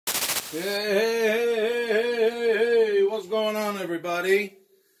Hey, hey, what's going on, everybody?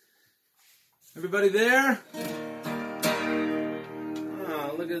 Everybody there?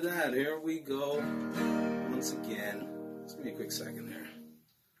 Ah, look at that. Here we go. Once again. Just give me a quick second here.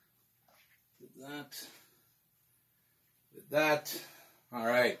 Did that. Did that. All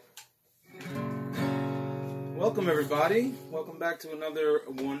right. Welcome, everybody. Welcome back to another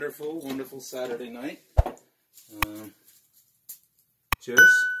wonderful, wonderful Saturday night.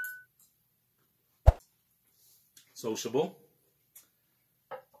 Cheers. Sociable.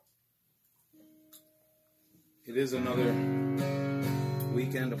 It is another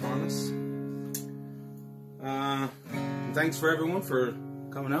weekend upon us. And thanks for everyone for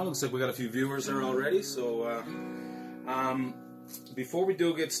coming out. Looks like we got a few viewers there already. So before we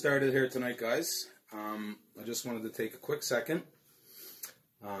do get started here tonight, guys, I just wanted to take a quick second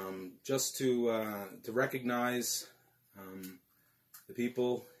just to recognize the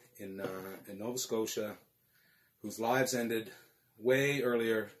people in Nova Scotia whose lives ended way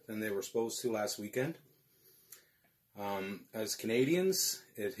earlier than they were supposed to last weekend. As Canadians,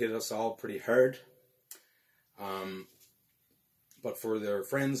 it hit us all pretty hard. But for their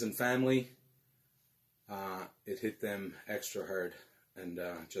friends and family, it hit them extra hard. And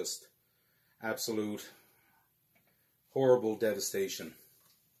just absolute horrible devastation.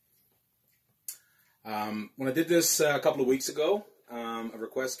 When I did this a couple of weeks ago, a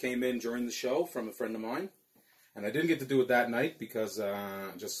request came in during the show from a friend of mine. And I didn't get to do it that night because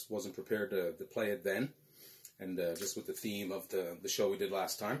I just wasn't prepared to play it then. And just with the theme of the show we did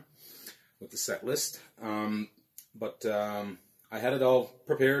last time, with the set list. But I had it all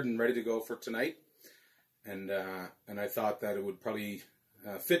prepared and ready to go for tonight. And I thought that it would probably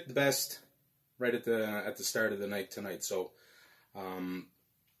fit the best right at the start of the night tonight. So I'm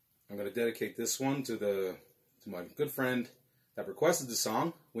going to dedicate this one to my good friend that requested the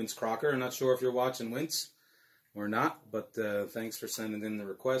song, Wince Crocker. I'm not sure if you're watching, Wince, or not, but thanks for sending in the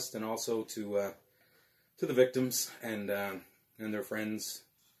request, and also to the victims and their friends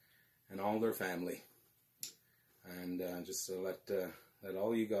and all their family, and just to let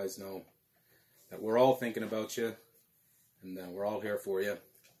all you guys know that we're all thinking about you, and we're all here for you if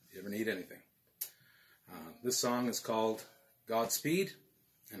you ever need anything. This song is called Godspeed,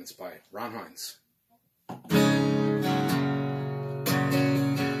 and it's by Ron Hines.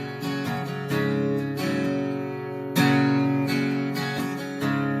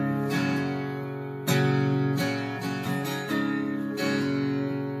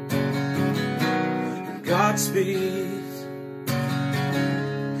 Godspeed,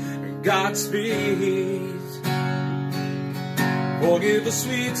 Godspeed. Forgive a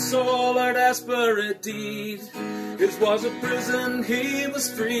sweet soul our desperate deed. His was a prison, he was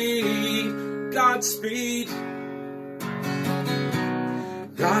free. Godspeed,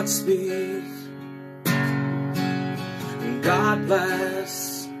 Godspeed. God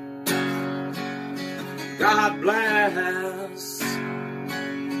bless, God bless.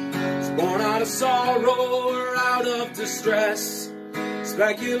 Born out of sorrow or out of distress,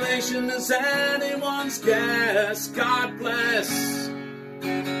 speculation is anyone's guess. God bless,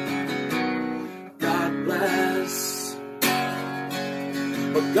 God bless.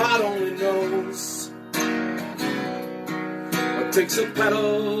 But God only knows what takes a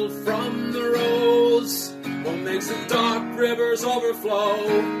petal from the rose, what makes the dark rivers overflow,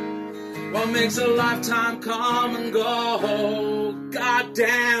 what makes a lifetime come and go. God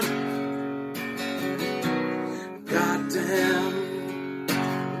damn, God damn.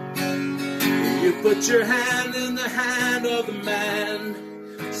 You put your hand in the hand of the man,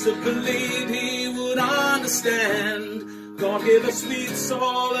 so believe he would understand. God give a sweet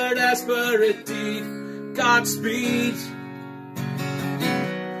soul a desperate deed. Godspeed,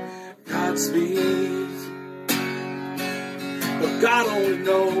 Godspeed. But God only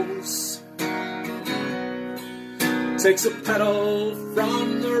knows takes a petal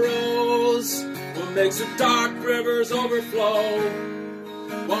from the rose, what makes the dark rivers overflow,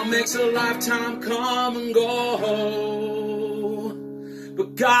 what makes a lifetime come and go.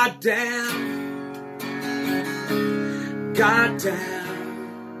 But goddamn,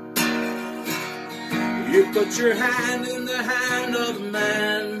 goddamn, you put your hand in the hand of a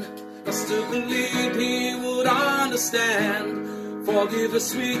man, I still believe he would understand. Forgive a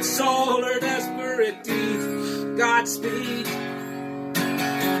sweet soul her desperate deed. Godspeed,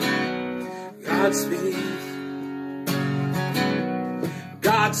 Godspeed,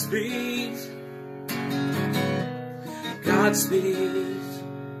 Godspeed, Godspeed,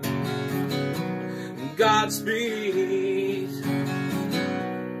 Godspeed.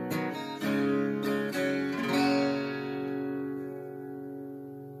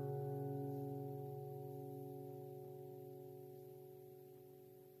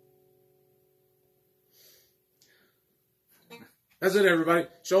 That's it, everybody.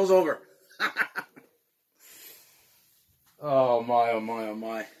 Show's over. Oh my, oh my, oh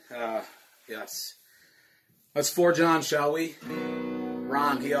my. Yes. Let's forge on, shall we?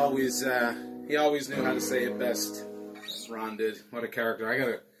 Ron, he always knew how to say it best. Ron did. What a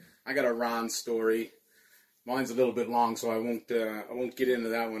character. I got a Ron story. Mine's a little bit long, so I won't get into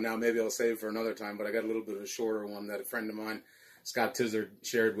that one now. Maybe I'll save it for another time, but I got a little bit of a shorter one that a friend of mine, Scott Tizard,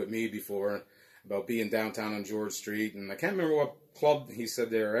 shared with me before about being downtown on George Street, and I can't remember what club he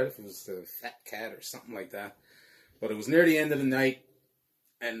said they were at, if it was the Fat Cat or something like that. But it was near the end of the night,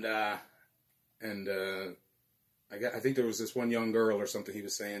 and I think there was this one young girl or something he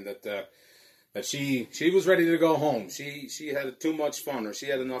was saying that she was ready to go home. She had too much fun, or she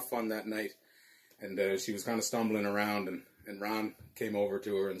had enough fun that night, and she was kind of stumbling around, and Ron came over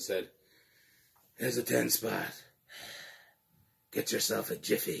to her and said, "There's a 10 spot. Get yourself a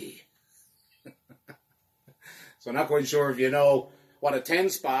jiffy." So I'm not quite sure if you know what a 10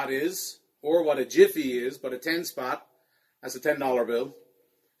 spot is or what a jiffy is, but a 10 spot, that's a $10 bill.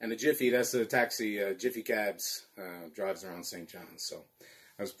 And a jiffy, that's a taxi, Jiffy Cabs, drives around St. John's. So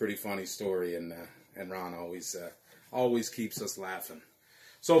that was a pretty funny story, and Ron always keeps us laughing.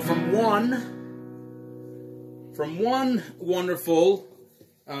 So from one wonderful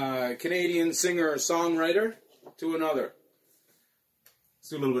Canadian singer-songwriter to another. Let's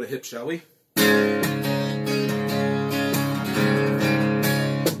do a little bit of hip, shall we?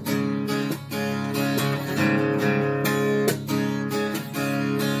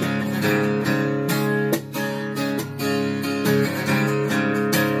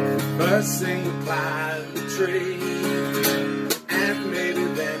 Sing the climb the tree, and maybe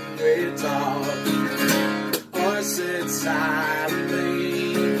then we talk, or sit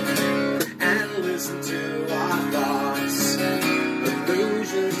silently and listen to our thoughts.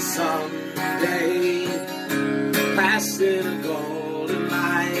 Illusions someday, past in a golden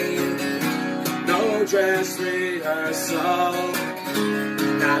light. No dress rehearsal,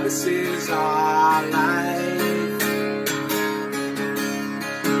 now this is our life.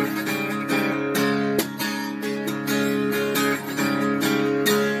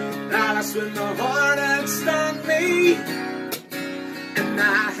 When the heart had stung me, and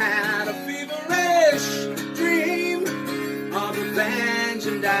I had a feverish dream of revenge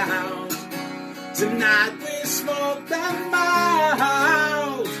and doubt. Tonight we smoke them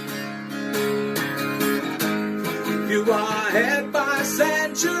out. You are head by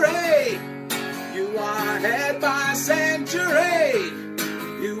century. You are head by century.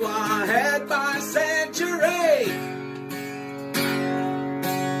 You are head by century.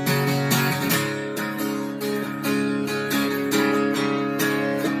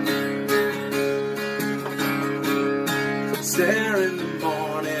 There in the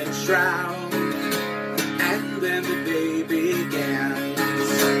morning shroud, and then the day begins.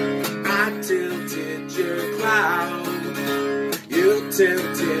 I tilted your cloud, you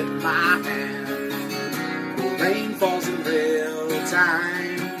tilted my hand. Rain falls in real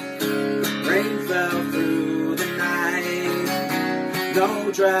time, rain fell through the night.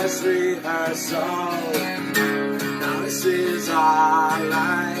 No dress rehearsal, now this is our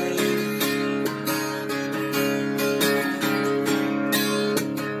life.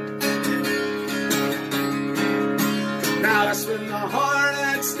 That's when the heart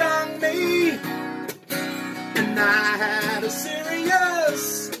had stung me, and I had a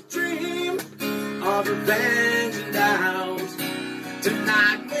serious dream of revenge and doubt.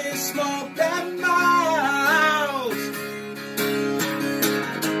 Tonight we smoke them out.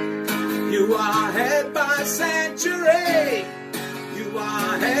 You are head by century. You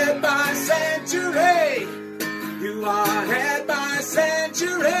are head by century. You are head by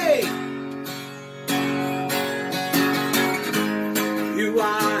century. You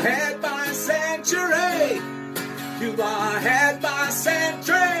are head by century. You are head by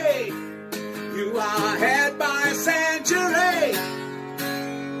century. You are head by century.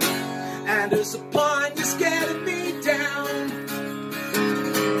 And there's a point you're scared to be down.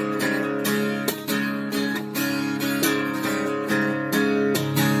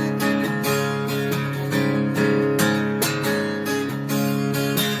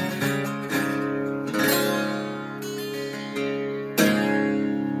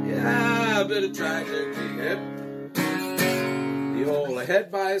 A bit of tragic hip. The whole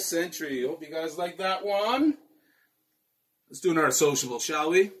ahead by a century. Hope you guys like that one. Let's do another sociable, shall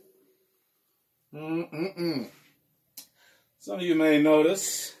we? Some of you may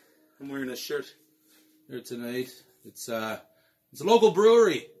notice I'm wearing a shirt here tonight. It's a local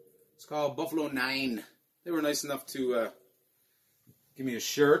brewery. It's called Buffalo 9. They were nice enough to give me a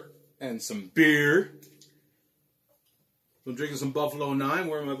shirt and some beer. I'm drinking some Buffalo 9,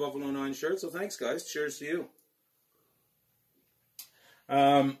 wearing my Buffalo 9 shirt, so thanks, guys. Cheers to you.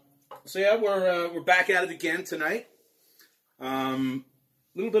 So yeah, we're back at it again tonight. A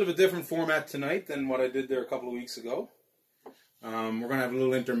little bit of a different format tonight than what I did there a couple of weeks ago. We're going to have a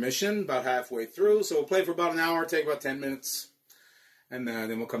little intermission about halfway through, so we'll play for about an hour, take about 10 minutes, and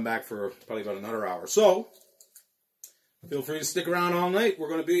then we'll come back for probably about another hour. So, feel free to stick around all night. We're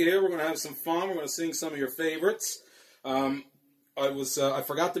going to be here, we're going to have some fun, we're going to sing some of your favorites. I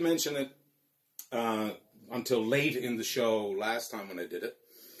forgot to mention it until late in the show last time when I did it.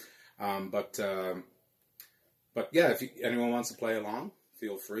 But yeah, if anyone wants to play along,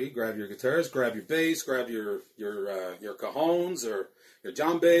 feel free. Grab your guitars, grab your bass, grab your cajones or your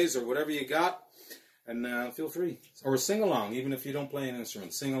djembes or whatever you got, and feel free. Or sing along, even if you don't play an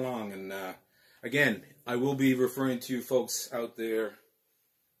instrument. Sing along. And again, I will be referring to you folks out there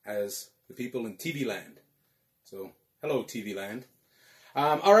as the people in TV land. So, hello, TV land.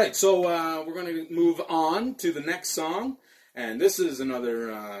 All right, so we're going to move on to the next song. And this is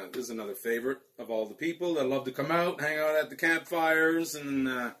another favorite of all the people that love to come out, hang out at the campfires and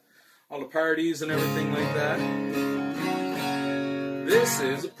all the parties and everything like that. This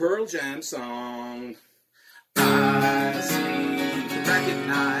is a Pearl Jam song. I seem to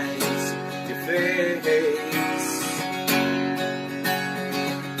recognize your face,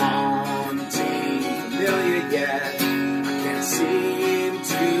 haunting, familiar yet I can't seem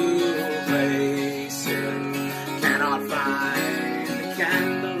to place it. Cannot find a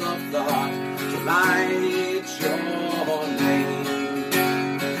candle of thought to light your name.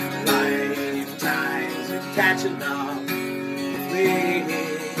 Lifetimes are catching up with me.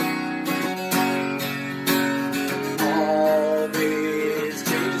 All these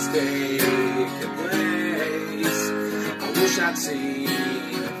changes take place. I wish I'd seen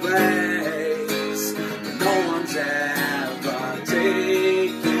a place where no one's ever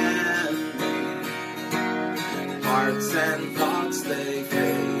taken me. Hearts and thoughts, they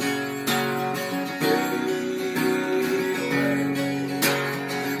fade, fade away.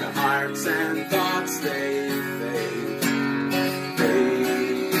 The hearts and thoughts, they fade,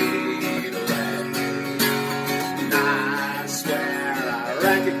 fade away. And I swear I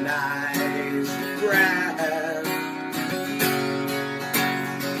recognize your breath.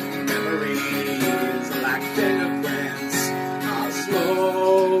 Memories like fingerprints are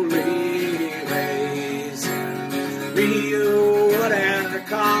slowly you wouldn't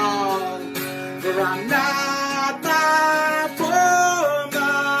recall, for I'm not my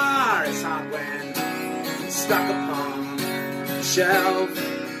former. It's hot when stuck upon the shelf.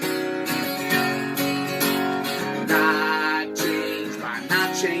 Not changed by not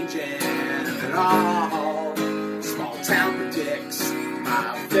changing at all. Small town predicts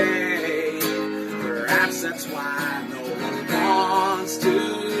my fate. Perhaps that's why no one wants to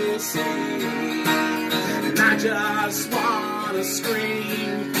see. I just wanna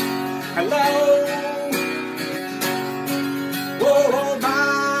scream, hello. Oh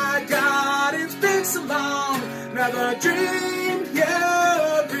my God, it's been so long. Never dreamed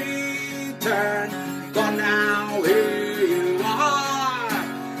you'd return. But now here you are,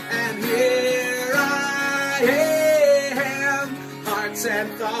 and here I am. Hearts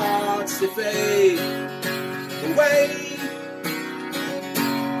and thoughts to fade away.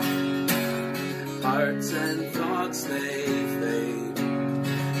 Hearts and thoughts, they fade,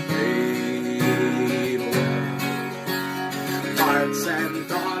 fade away. Hearts and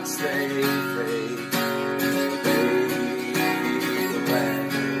thoughts, they fade, fade away.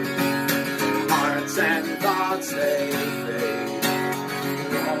 Hearts and thoughts, they fade,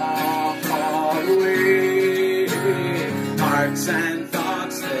 all away. Hearts and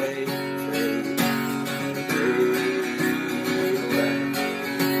thoughts, they fade, fade away.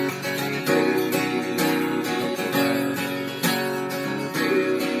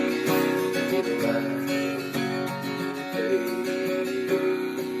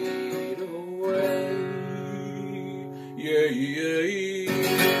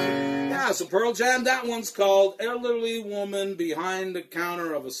 Yeah, so Pearl Jam, that one's called Elderly Woman Behind the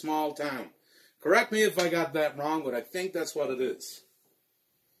Counter of a Small Town. Correct me if I got that wrong, but I think that's what it is.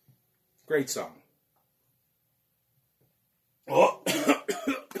 Great song. Oh,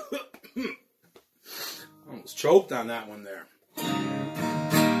 almost choked on that one there.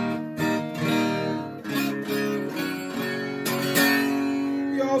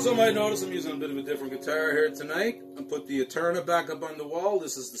 You also might notice I'm using a bit of a different guitar here tonight. I put the Eterna back up on the wall.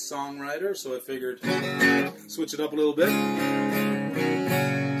 This is the Songwriter, so I figured switch it up a little bit.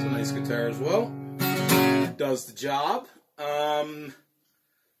 It's a nice guitar as well. Does the job. What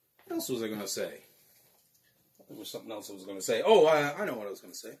else was I going to say? There was something else I was going to say. Oh, I know what I was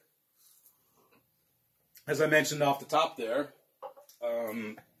going to say. As I mentioned off the top there,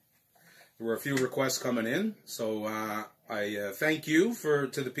 there were a few requests coming in. So I thank you to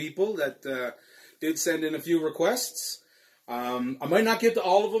the people that did send in a few requests. I might not get to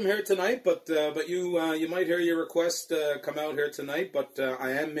all of them here tonight, but you might hear your request come out here tonight. But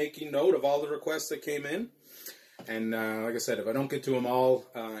I am making note of all the requests that came in. And like I said, if I don't get to them all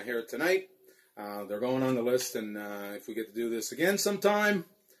here tonight, they're going on the list, and if we get to do this again sometime,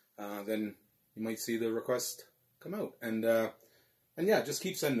 then you might see the request come out. And yeah, just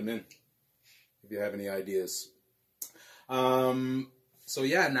keep sending them in if you have any ideas. So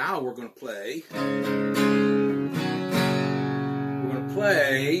yeah, now we're going to play. We're going to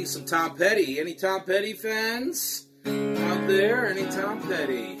play some Tom Petty. Any Tom Petty fans out there? Any Tom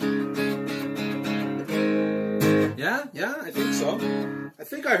Petty? Yeah, I think so. I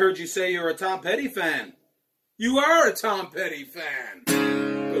think I heard you say you're a Tom Petty fan. You are a Tom Petty fan.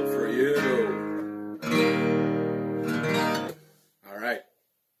 Good for you. All right,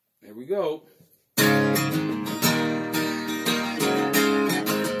 here we go.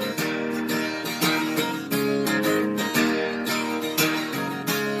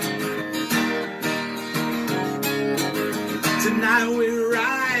 Tonight we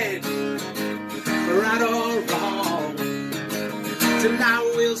ride or wrong.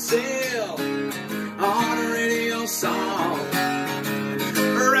 Tonight we'll sail on a radio song.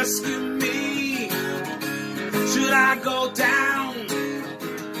 Rescue me, should I go down?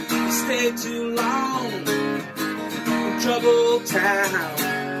 Stay too long in troubled town.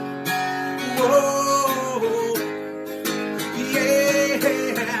 Whoa,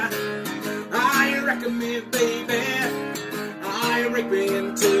 yeah, I reckon me, baby, I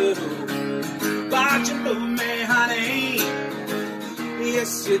reckon too. But you move me, honey,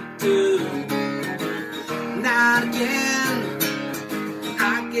 yes you do. Now and again,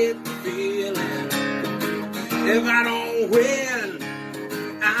 I get the feeling, if I don't win,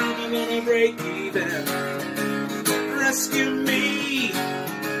 I'm gonna break even. Rescue me,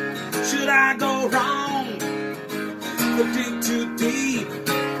 should I go wrong? Or dig too deep,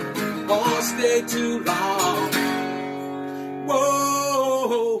 or stay too long?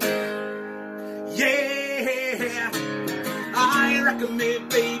 Whoa, yeah, I reckon me,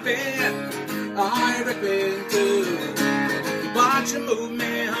 baby, I reckon too. But you move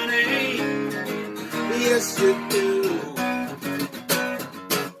me, honey, yes you do.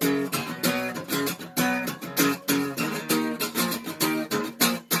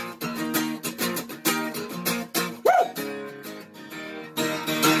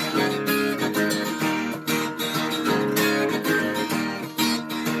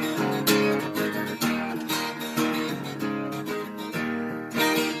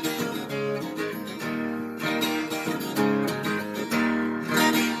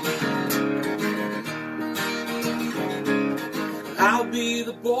 I'll be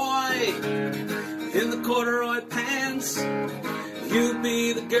the boy in the corduroy pants. You'll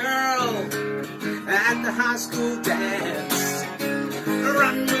be the girl at the high school dance.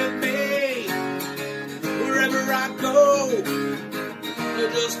 Run with me wherever I go. Or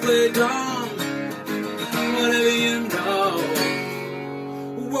just play dumb, whatever you know.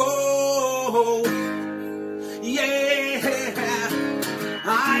 Whoa, yeah,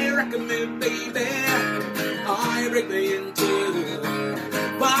 I reckon me, baby, I reckon too.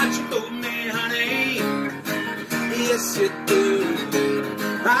 But you move me, honey, yes you do.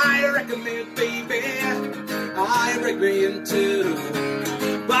 I reckon me, baby, I reckon too.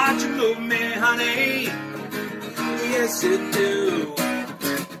 But you move me, honey, yes you do.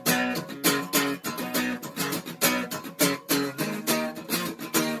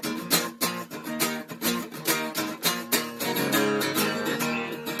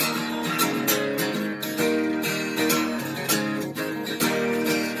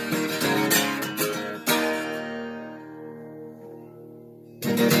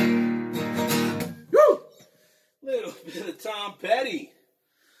 Tom Petty.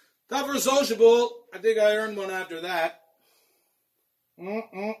 Time for a sociable. I think I earned one after that.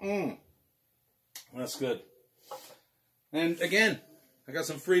 That's good. And again, I got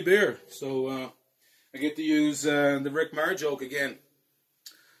some free beer, so I get to use the Rick Maher joke again.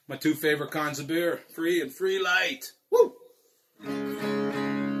 My two favorite kinds of beer, free and free light. Woo!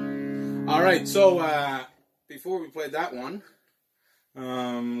 All right, so before we play that one,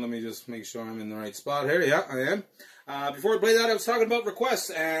 let me just make sure I'm in the right spot here. Yeah, I am. Before we play that, I was talking about requests,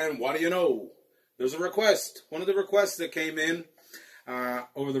 and what do you know? There's a request. One of the requests that came in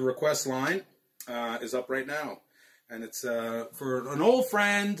over the request line is up right now. And it's for an old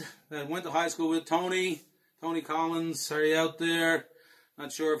friend that went to high school with, Tony Tony Collins, are you out there?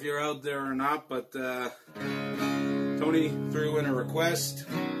 Not sure if you're out there or not, but Tony threw in a request.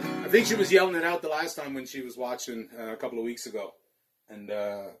 I think she was yelling it out the last time when she was watching a couple of weeks ago, and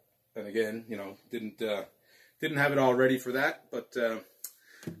again, you know, didn't have it all ready for that. But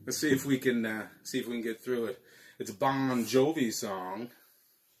let's see if we can get through it. It's a Bon Jovi song.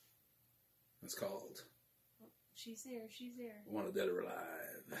 It's called She's There, She's There. Wanted Dead or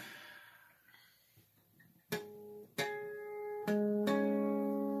Alive.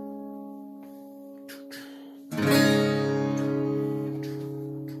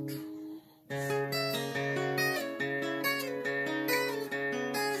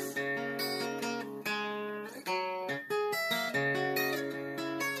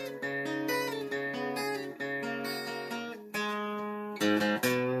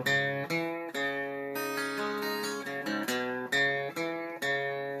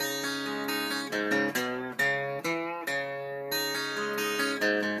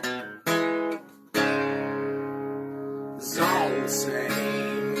 It's all the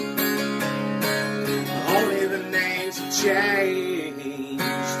same. Only the names have changed.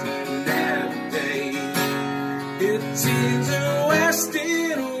 Nowadays, it seems to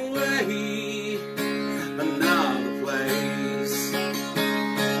wasting away. Another place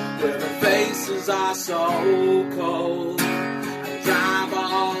where the faces are so cold. I drive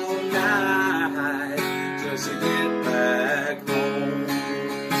all night just to get back home.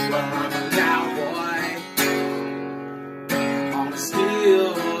 Well, I'm a cowboy on a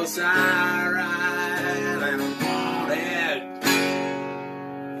steel horse I ride, and I'm wanted,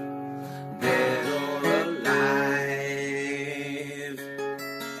 dead or alive.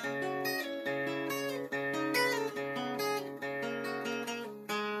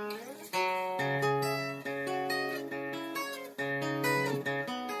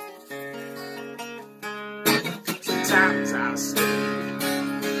 Sometimes I sleep,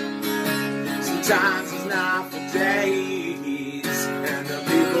 sometimes it's not for days, and the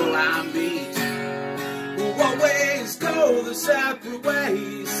people I meet who always go the separate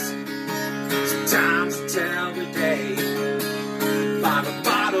ways. Sometimes it's every day by the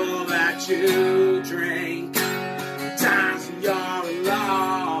bottle that you drink. Times when you're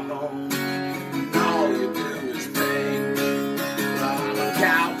alone and all you do is think. Well, I'm a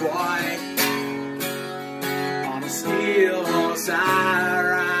cowboy on a steel horse I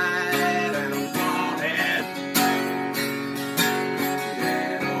ride, and I'm wanted,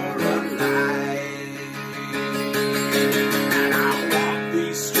 dead or alive. And I walk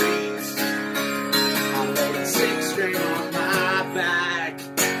these streets, I load a 6-string on my back.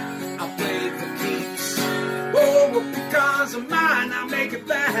 I play for keeps, oh, because of mine I make it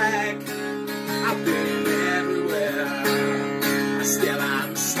back. I've been everywhere, still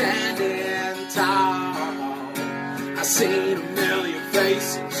I'm standing tall. I've seen a million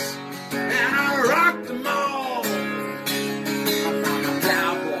faces, and I rock them all. I'm a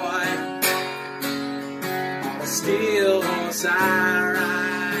cowboy on a steel horse I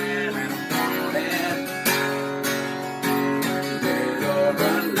ride, and I'm wanted, dead or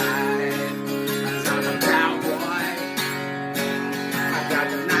alive. 'Cause I'm a cowboy, I got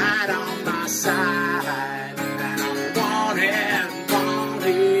the night on my side, and I'm wanted,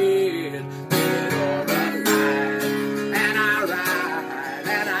 dead or alive. And I ride,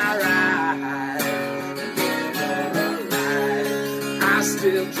 dead or alive. I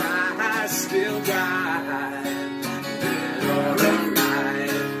still try, dead or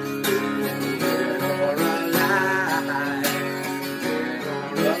alive, dead or alive, dead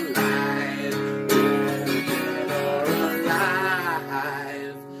or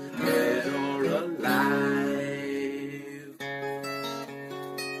alive, dead or alive.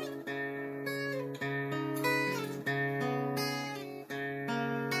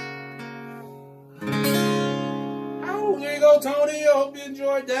 Oh, there you go, Tony. I hope you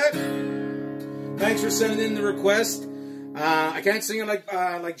enjoyed that. Thanks for sending in the request. I can't sing it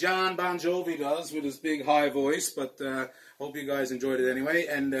like John Bon Jovi does with his big high voice, but hope you guys enjoyed it anyway.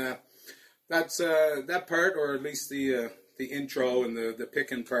 And that's that part, or at least the intro and the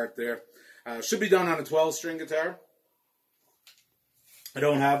picking part there, should be done on a 12-string guitar. I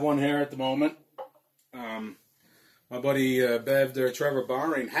don't have one here at the moment. My buddy Bev there, Trevor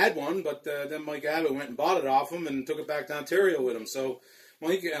Barring, had one, but then Mike Abbott went and bought it off him and took it back to Ontario with him. So,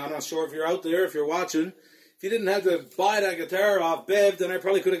 Mike, I'm not sure if you're out there, if you're watching. If you didn't have to buy that guitar off Bev, then I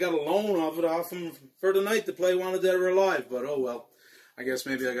probably could have got a loan of it off him for the night to play Wanted Dead or Alive. But oh well, I guess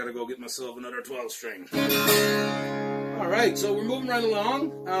maybe I got to go get myself another 12-string. All right, so we're moving right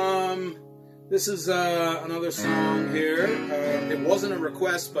along. This is another song here. It wasn't a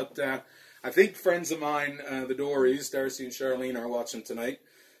request, but I think friends of mine, the Dories, Darcy and Charlene, are watching tonight.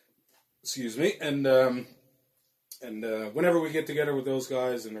 Excuse me. And whenever we get together with those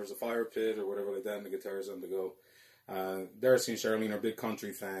guys and there's a fire pit or whatever like that and the guitar's on the go, Darcy and Charlene are big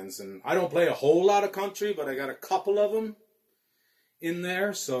country fans. And I don't play a whole lot of country, but I got a couple of them in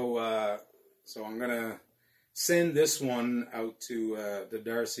there. So I'm going to send this one out to the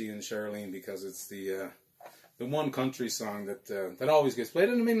Darcy and Charlene because it's the one country song that always gets played.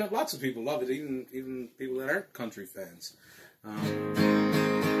 And I mean, lots of people love it, even people that aren't country fans.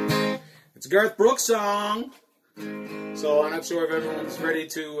 It's a Garth Brooks song. So I'm not sure if everyone's ready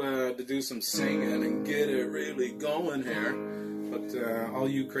to do some singing and get it really going here. But all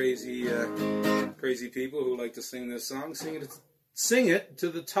you crazy people who like to sing this song, sing it to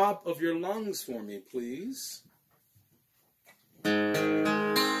the top of your lungs for me, please.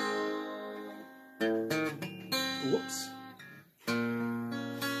 Whoops.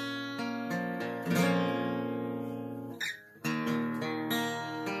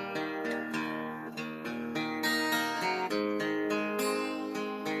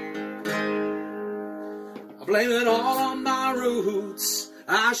 I blame it all on my roots.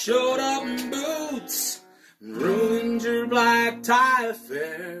 I showed up in boots and ruined your black tie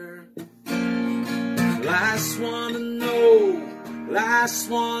affair. Last one to know, last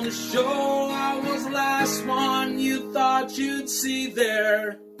one to show. I was the last one you thought you'd see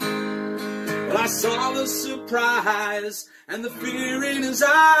there. Well, I saw the surprise and the fear in his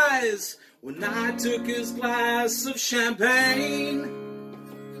eyes when I took his glass of champagne.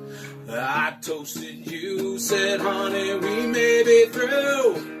 I toasted you, said, honey, we may be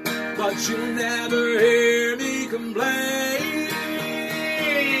through, but you'll never hear me complain.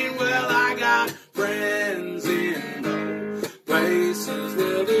 Well, I got friends in low places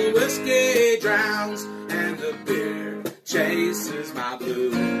where the whiskey drowns and the beer chases my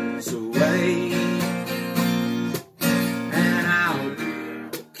blues away. And I'll be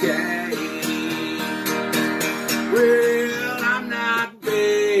okay. Well, I'm not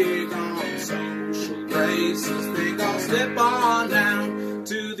big on social graces. Think I'll slip on down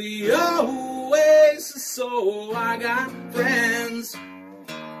to the oasis. So I got friends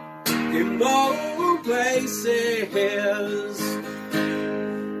in low places.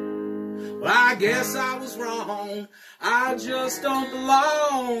 Well, I guess I was wrong. I just don't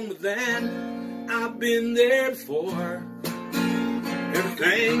belong. But then I've been there before.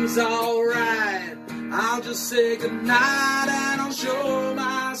 Everything's alright. I'll just say goodnight and I'll show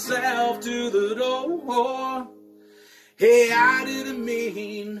myself to the door. Hey, I didn't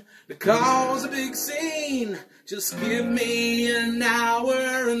mean to cause a big scene. Just give me an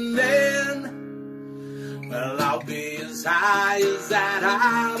hour and then, well, I'll be as high as that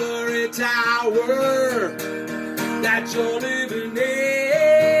ivory tower that you're living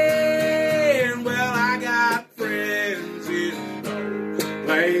in. Well, I got friends in low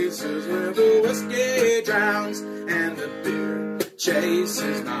places where the whiskey drowns and the beer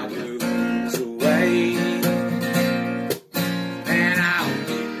chases my blues away. And I'll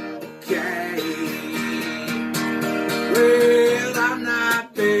be okay. Well, I'm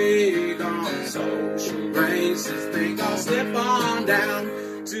not big on social graces. Think I'll slip on down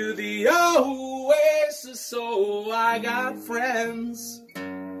to the oasis. So I got friends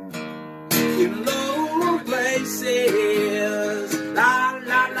in low places. La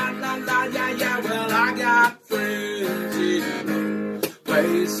la la la la, yeah yeah. Well, I got friends in low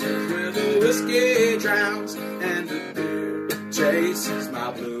places where the whiskey drowns and the beer chases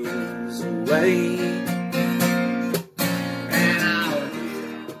my blues away. And I'll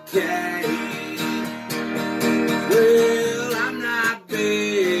be okay. Well, I'm not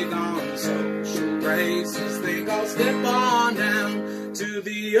big on social graces. Think I'll slip on down to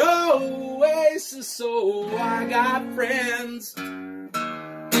the oasis. So I got friends in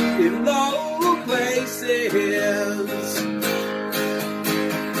low places.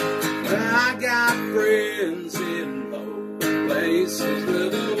 I got friends in low places where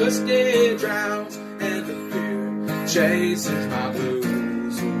the whiskey drowns and the beer chases my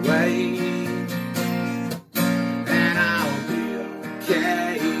blues away. And I'll be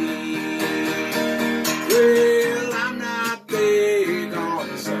okay. Well, I'm not big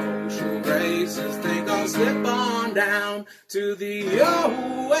on social graces. Think I'll slip on down to the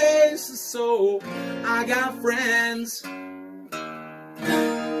oasis. So I got friends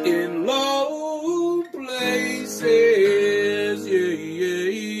in low places. Yeah, yeah.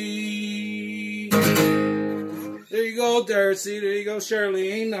 There you go, Darcy. There you go,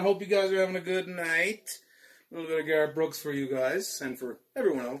 Charlene. I hope you guys are having a good night. A little bit of Garth Brooks for you guys and for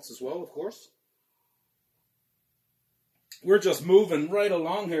everyone else as well, of course. we're just moving right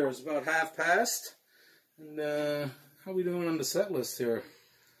along here. It's about past. And how are we doing on the set list here?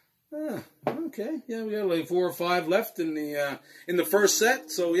 Okay. Yeah, we got like 4 or 5 left in the first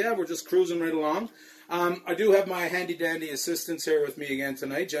set. So yeah, we're just cruising right along. I do have my handy dandy assistants here with me again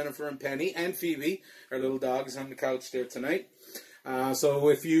tonight, Jennifer and Penny and Phoebe. Our little dog is on the couch there tonight. So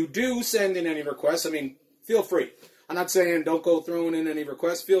if you do send in any requests, I mean, feel free. I'm not saying don't go throwing in any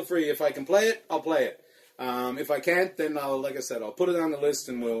requests. Feel free. If I can play it, I'll play it. If I can't, then like I said, I'll put it on the list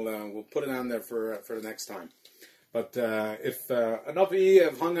and we'll put it on there for the next time. But if enough of you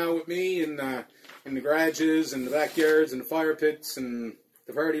have hung out with me in the garages and the backyards and the fire pits and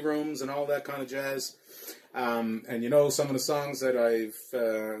the party rooms and all that kind of jazz, and you know some of the songs that I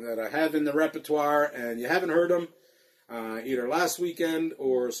have in the repertoire and you haven't heard them either last weekend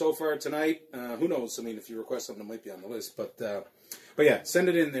or so far tonight, who knows? I mean, if you request something, it might be on the list. But yeah, send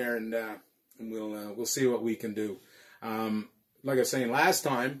it in there and we'll see what we can do. Like I was saying last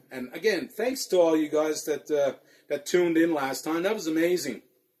time, and again, thanks to all you guys that tuned in last time. That was amazing.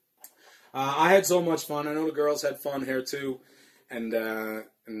 I had so much fun. I know the girls had fun here too, and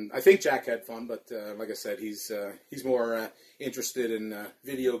I think Jack had fun. But like I said, he's more interested in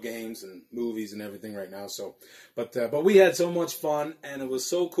video games and movies and everything right now. So, but we had so much fun, and it was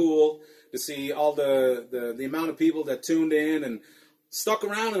so cool to see all the amount of people that tuned in and stuck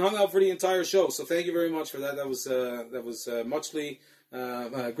around and hung out for the entire show. So thank you very much for that. That was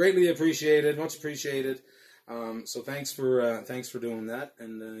greatly appreciated, much appreciated. So thanks for doing that,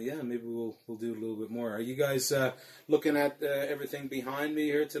 and yeah, maybe we'll do a little bit more. Are you guys looking at everything behind me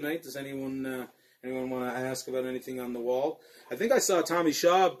here tonight? Does anyone want to ask about anything on the wall? I think I saw Tommy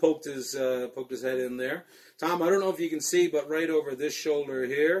Shaw poked his head in there. Tom, I don't know if you can see, but right over this shoulder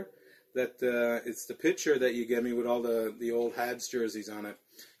here, that it's the picture that you gave me with all the old Habs jerseys on it.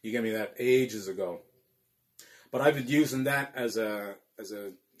 You gave me that ages ago, but I've been using that as a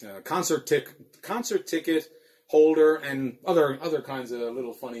concert ticket holder and other kinds of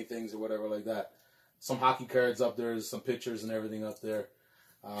little funny things or whatever like that. Some hockey cards up there, some pictures and everything up there.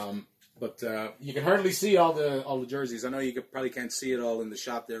 But you can hardly see all the jerseys. I know you probably can't see it all in the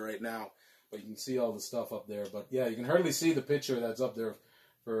shop there right now, but you can see all the stuff up there. But yeah, you can hardly see the picture that's up there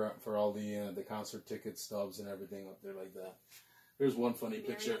for all the concert ticket stubs and everything up there like that. Here's one funny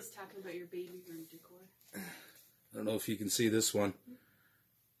picture. Marian's talking about your baby room decor. I don't know if you can see this one.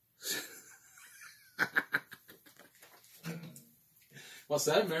 What's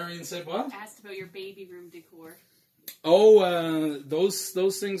that? Marion said what? Asked about your baby room decor. Oh,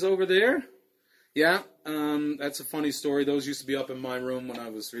 those things over there? Yeah, that's a funny story. Those used to be up in my room when I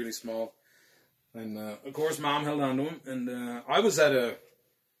was really small. And, of course, Mom held on to them. And I was at I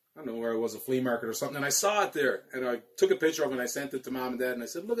don't know where it was, a flea market or something, and I saw it there. And I took a picture of it, and I sent it to Mom and Dad, and I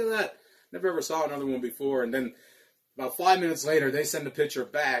said, look at that. Never ever saw another one before. And then about 5 minutes later, they send a picture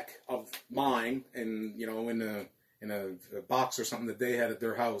back of mine, and in a box or something that they had at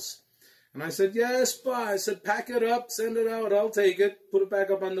their house. And I said, yes, Pa. I said, pack it up, send it out, I'll take it, put it back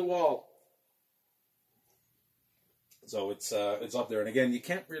up on the wall. So it's up there. And again, you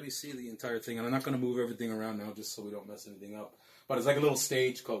can't really see the entire thing, and I'm not going to move everything around now just so we don't mess anything up. But it's like a little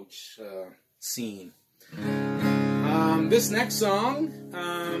stagecoach scene. This next song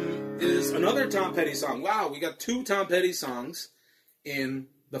is another Tom Petty song. Wow, we got 2 Tom Petty songs in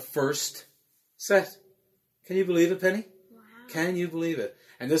the first set. Can you believe it, Penny? Wow. Can you believe it?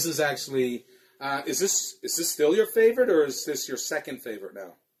 And this is actually, is this still your favorite, or is this your second favorite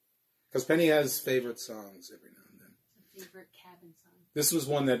now? Because Penny has favorite songs every now and then. A favorite cabin song. This was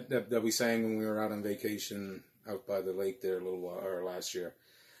one that we sang when we were out on vacation out by the lake there a little while, or last year.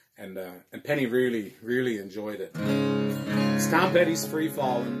 And Penny really, really enjoyed it. It's Tom Petty's Free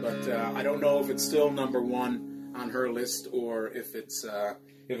Fallin', but I don't know if it's still number 1 on her list or if it's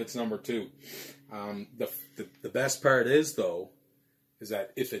number 2. The best part is, though, is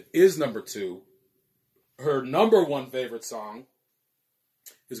that if it is number 2, her number 1 favorite song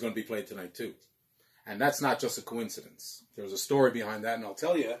is going to be played tonight too. And that's not just a coincidence. There's a story behind that, and I'll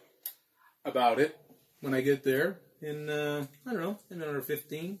tell you about it when I get there in, I don't know, in another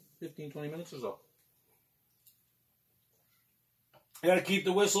 15, 20 minutes or so. I gotta keep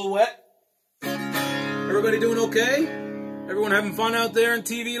the whistle wet. Everybody doing okay? Everyone having fun out there in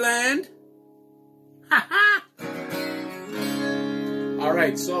TV land? Ha ha!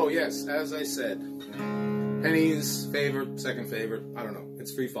 Alright, so yes, as I said, Penny's favorite, second favorite, I don't know,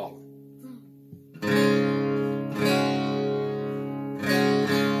 it's Free Fallin'.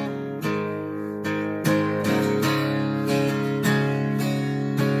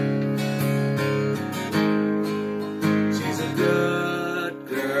 She's a good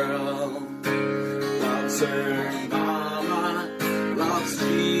girl, loves her mama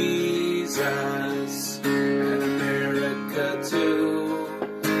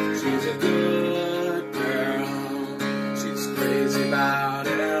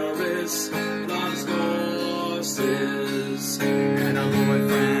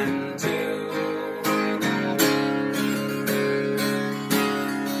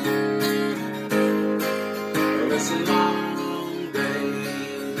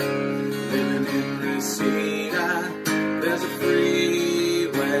Messina, there's a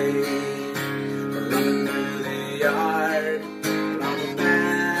freeway running through the yard. But I'm a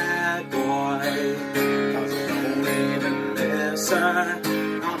bad boy, 'cause I don't even miss her.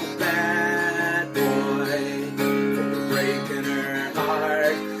 I'm a bad boy for breaking her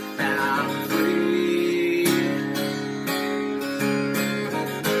heart, and I'm free.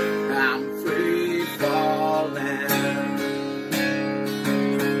 I'm free falling.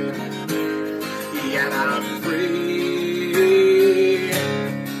 And I'm free.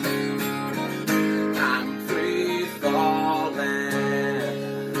 I'm free falling.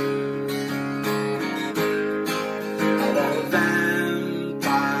 All the vampires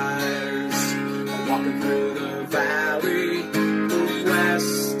are walking through the valley, move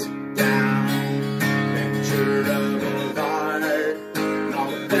west down Ventura Boulevard. And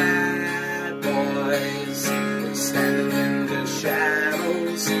all the bad boys are standing in the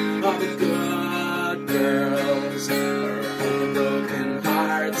shadows of the good girls are holding broken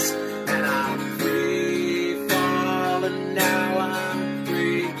hearts, and I'm free falling now. I'm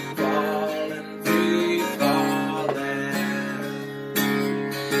free falling, free falling.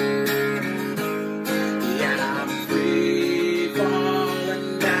 Yeah, I'm free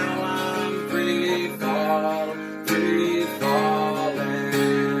falling now. I'm free falling, free falling.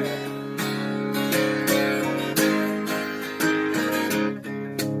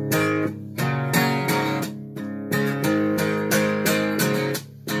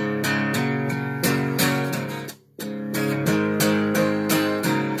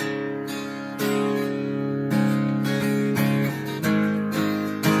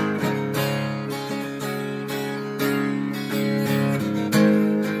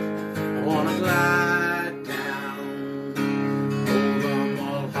 I wanna glide down over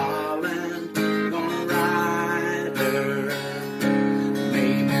Mulholland, gonna ride her,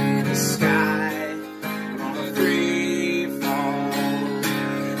 maybe in the sky, gonna free fall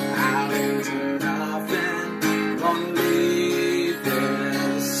out into nothing, gonna leave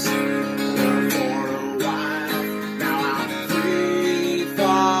this world for a while. Now I'm free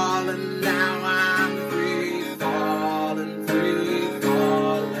falling, now I'm free falling, free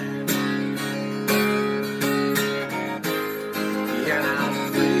falling. Yeah, I'm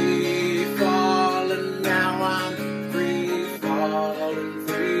free falling now. I'm free falling,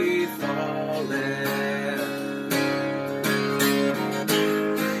 free falling.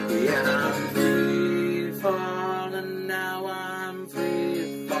 Yeah, I'm free falling now. I'm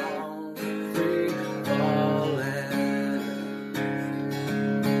free falling, free falling.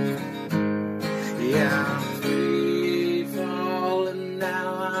 Yeah, I'm free falling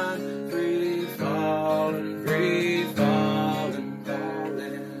now. I'm free falling, free falling,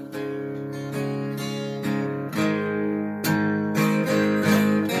 falling.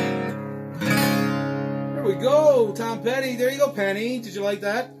 There we go, Tom Petty. There you go, Penny. Did you like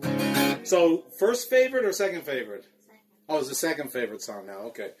that? So, first favorite or second favorite? Oh, it's the second favorite song now.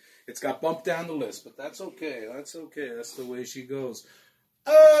 Okay. It's got bumped down the list, but that's okay. That's okay. That's the way she goes.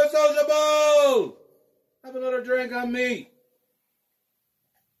 Oh, sociable! Have another drink on me.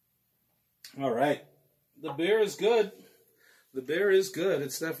 All right. The beer is good. The beer is good.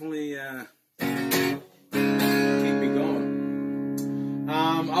 It's definitely keep me going.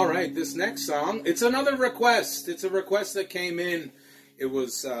 All right. This next song, it's another request. It's a request that came in. It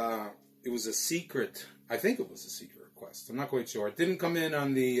was a secret. I think it was a secret request. I'm not quite sure. It didn't come in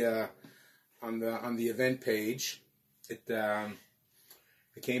on the event page. It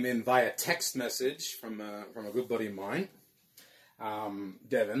came in via text message from a good buddy of mine,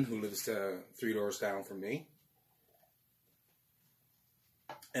 Devin, who lives 3 doors down from me.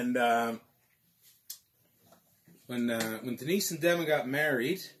 And when Denise and Devin got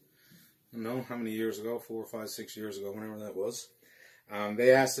married, I don't know how many years ago, 4, 5, 6 years ago, whenever that was,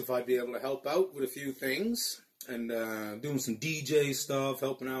 they asked if I'd be able to help out with a few things and doing some DJ stuff,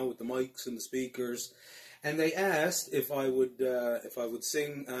 helping out with the mics and the speakers. And they asked if I would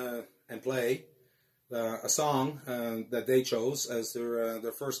sing and play a song that they chose as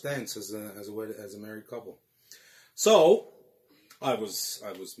their first dance as a married couple. So I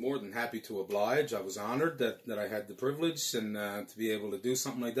was more than happy to oblige. I was honored that I had the privilege and to be able to do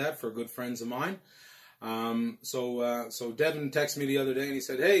something like that for good friends of mine. So Devin texted me the other day and he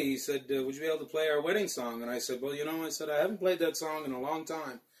said, "Hey," he said, "would you be able to play our wedding song?" And I said, "Well, I said I haven't played that song in a long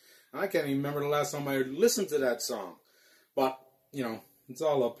time. I can't even remember the last time I listened to that song. But, it's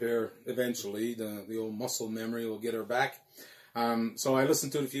all up here eventually. The old muscle memory will get her back." So I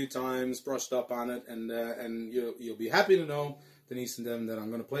listened to it a few times, brushed up on it, and you'll be happy to know, Denise and Devin, that I'm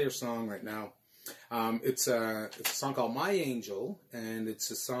going to play your song right now. It's a song called My Angel, and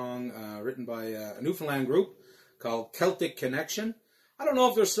it's a song written by a Newfoundland group called Celtic Connection. I don't know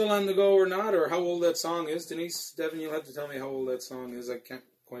if they're still on the go or not, or how old that song is. Denise, Devin, you'll have to tell me how old that song is. I can't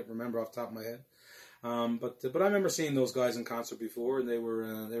quite remember off the top of my head. But I remember seeing those guys in concert before, and they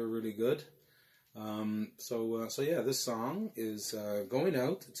were really good. So yeah, this song is going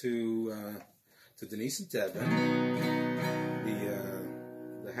out to Denise and Devin,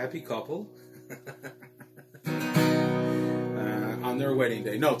 the happy couple, on their wedding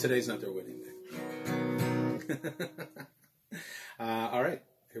day. No, today's not their wedding day. All right,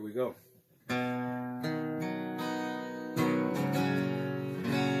 here we go.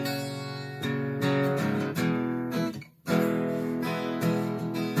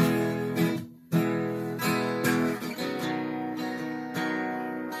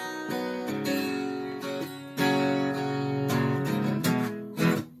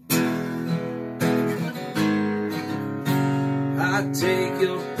 Take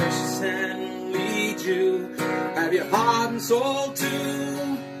your precious hand and lead you. Have your heart and soul too.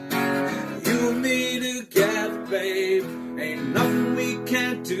 You and me together, babe. Ain't nothing we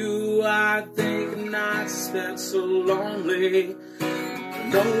can't do. I think a night spent so lonely. I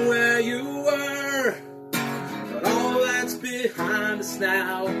know where you were, but all that's behind us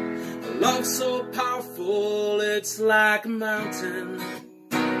now. A love so powerful, it's like a mountain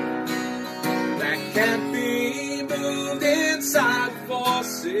that can't be moved inside the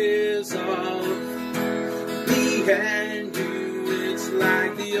forces of me and you. It's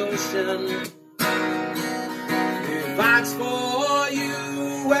like the ocean divides for you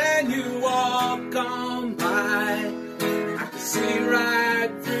when you walk on by. I can see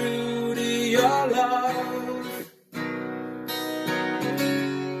right through to your love.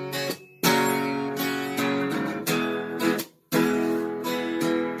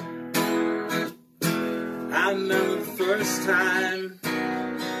 I remember the first time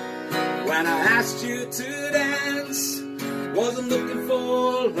when I asked you to dance. Wasn't looking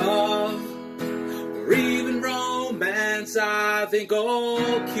for love or even romance. I think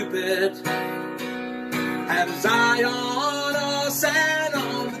old Cupid had his eye on us, and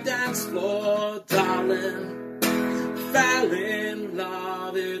on the dance floor, darling, fell in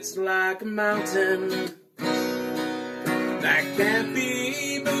love. It's like a mountain that can't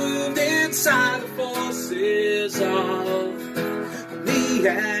be moved inside the forces of me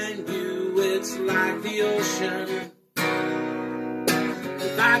and you. It's like the ocean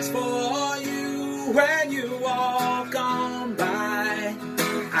divides for you when you walk on by.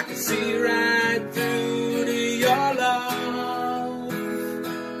 I can see right through to your love.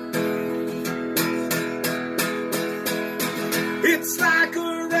 It's like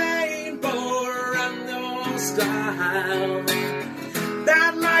a rainbow around your style.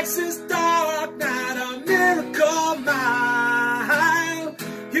 That lights this dark night, a miracle mile.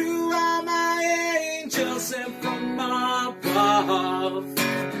 You are my angel sent from above,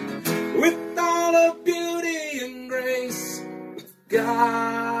 with all of beauty and grace, with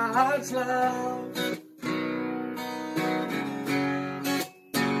God's love.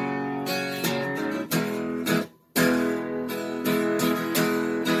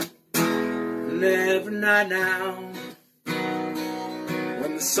 And every night now,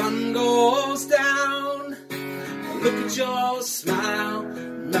 when the sun goes down, I look at your smile.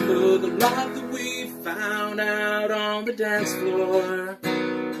 Remember the love that we found out on the dance floor.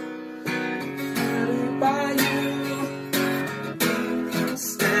 By you,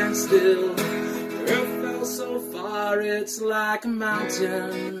 stand still. The earth fell so far, it's like a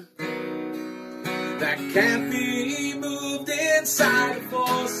mountain that can't be moved inside the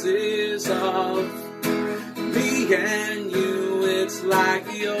forces of me and you. It's like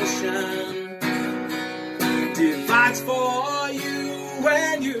the ocean divides for you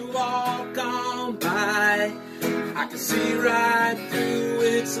when you walk on by. I can see right through.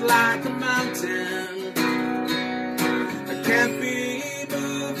 It's like a mountain that can't be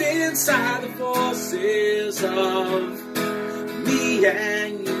moved inside the forces of me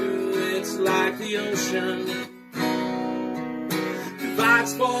and you. It's like the ocean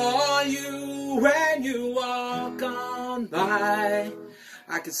divides for you when you walk on by.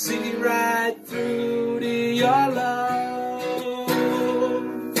 I can see right through to your love.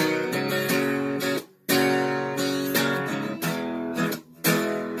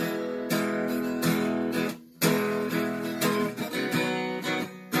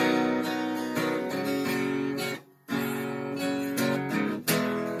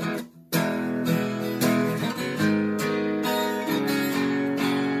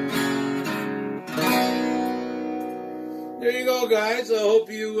 There you go, guys. I hope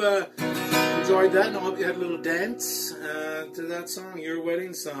you enjoyed enjoyed that, and I hope you had a little dance to that song, your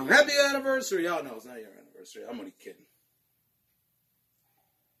wedding song. Happy anniversary! Oh, no, it's not your anniversary. I'm only kidding.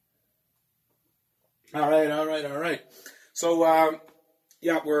 All right. So,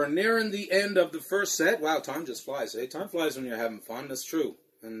 yeah, we're nearing the end of the first set. Wow, time just flies, eh? Time flies when you're having fun. That's true.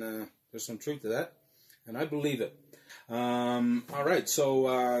 And there's some truth to that. And I believe it. All right,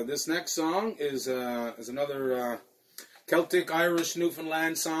 so this next song is another Celtic, Irish,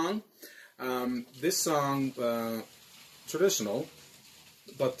 Newfoundland song. This song, traditional,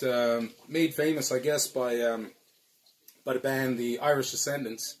 but made famous, I guess, by the band the Irish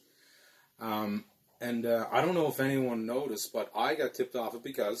Descendants. And I don't know if anyone noticed, but I got tipped off it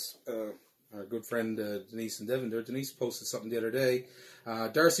because our good friend Denise and Devon there, Denise posted something the other day.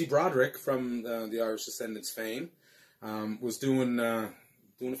 Darcy Broderick from the Irish Descendants fame was doing a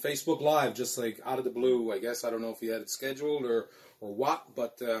Facebook Live just like out of the blue, I guess. I don't know if he had it scheduled or what,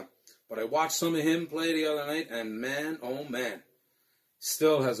 but I watched some of him play the other night, and man, oh man,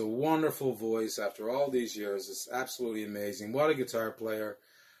 still has a wonderful voice after all these years. It's absolutely amazing. What a guitar player.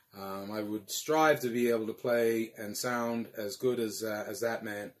 I would strive to be able to play and sound as good as that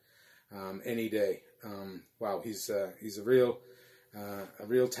man any day. Wow, he's a real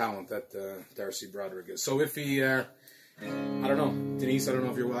talent, that Darcy Broderick is. So if he, I don't know, Denise, I don't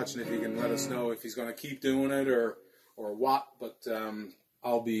know if you're watching, if you can let us know if he's going to keep doing it or what. But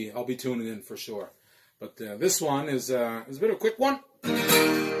I'll be tuning in for sure. But this one is a bit of a quick one.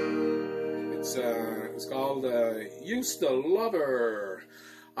 It's called "Used to Love Her."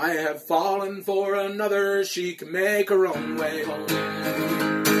 I have fallen for another, she can make her own way home.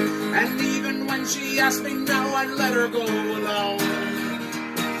 And even when she asked me now, I'd let her go alone.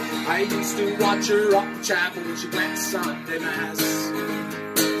 I used to watch her up in chapel when she went to Sunday Mass.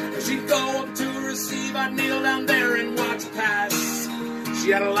 She'd go up to receive, I'd kneel down there and watch her pass.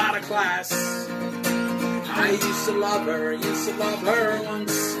 She had a lot of class. I used to love her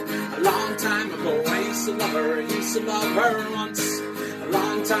once. A long time ago, I used to love her once.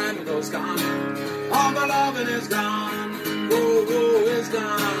 Long time ago's gone. All my loving is gone. Whoa, is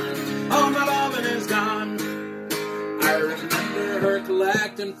gone. All my loving is gone. I remember her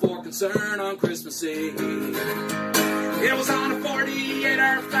collecting for concern on Christmas Eve. It was on a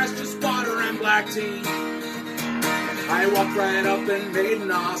 48-hour fast, just water and black tea. I walked right up and made an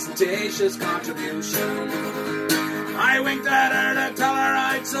ostentatious contribution. I winked at her to tell her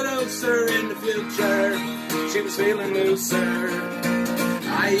I'd seduce her in the future. She was feeling looser.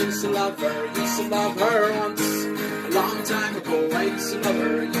 I used to love her once. A long time ago, I used to love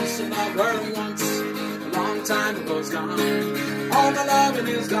her once. A long time ago's gone. All my loving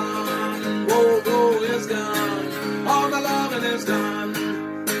is gone. Whoa, is gone. All my loving is gone.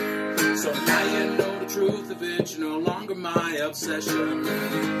 So now you know the truth of it, you're no longer my obsession.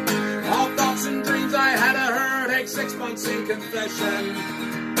 All thoughts and dreams I had of her take 6 months in confession.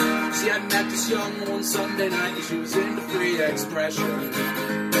 See, I met this young one Sunday night and she was into free expression.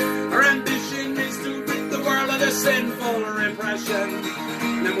 Her ambition is to rid the world of this sinful impression.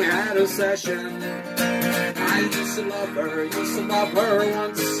 And then we had a session. I used to love her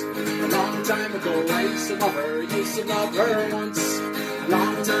once. A long time ago, I used to love her once. A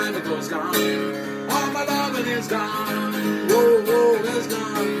long time ago's gone. All my loving is gone. Whoa, is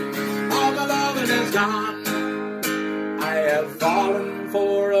gone. All my loving is gone. I have fallen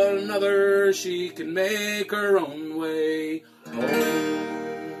for another, she can make her own way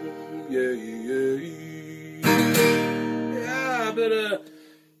home. Yeah, but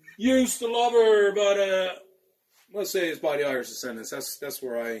used to love her, but let's say it's by the Irish Descendants. That's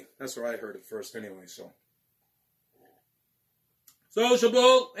where I heard it first anyway. So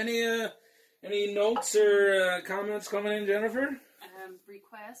Sociable, any notes or comments coming in, Jennifer?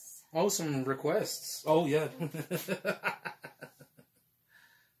 Requests. Oh, some requests. Oh yeah.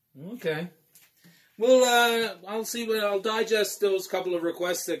 Okay. Well, I'll digest those couple of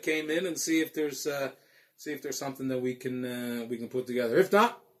requests that came in and see if there's something that we can put together. If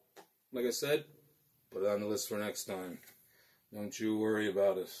not, like I said, put it on the list for next time. Don't you worry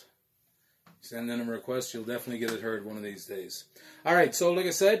about it. Send in a request, you'll definitely get it heard one of these days. All right, so like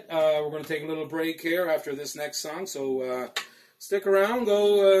I said, we're going to take a little break here after this next song. So stick around,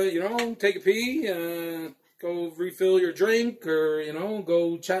 go, take a pee. Go refill your drink, or,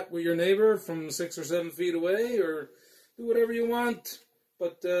 go chat with your neighbor from 6 or 7 feet away, or do whatever you want.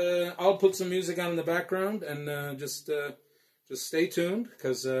 But I'll put some music on in the background, and just stay tuned,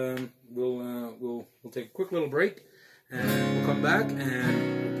 because we'll take a quick little break, and we'll come back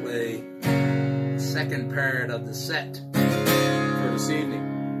and we'll play the second part of the set for this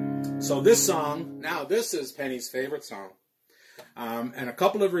evening. So this song, now this is Penny's favorite song. And a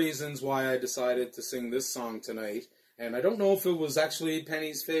couple of reasons why I decided to sing this song tonight. And I don't know if it was actually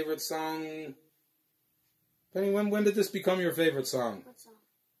Penny's favorite song. Penny, when did this become your favorite song? What song?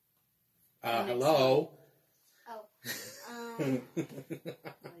 Hello. Oh.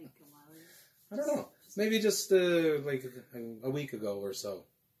 I don't know. Maybe just like a week ago or so.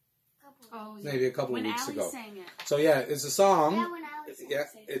 Oh, yeah. Maybe a couple of weeks Allie ago. sang it. So yeah, it's a song. Yeah, when Allie sang Yeah,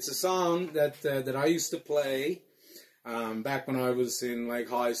 it. it's a song that I used to play back when I was in like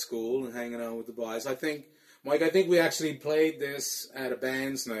high school and hanging out with the boys. I think, Mike, we actually played this at a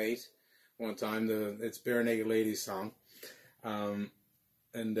band's night one time. It's Bare Naked Ladies song, and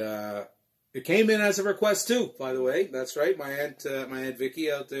it came in as a request too. By the way, that's right. My aunt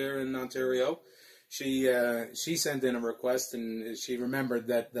Vicky out there in Ontario. She sent in a request, and she remembered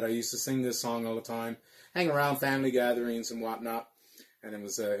that I used to sing this song all the time, hang around family gatherings and whatnot, and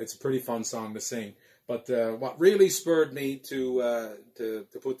it's a pretty fun song to sing. But what really spurred me to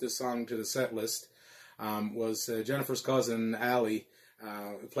put this song to the set list was Jennifer's cousin Allie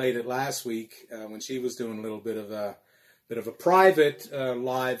played it last week when she was doing a little bit of a private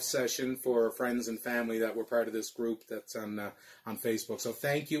live session for friends and family that were part of this group that's on Facebook. So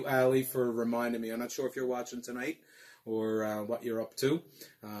thank you, Allie, for reminding me. I'm not sure if you're watching tonight or what you're up to.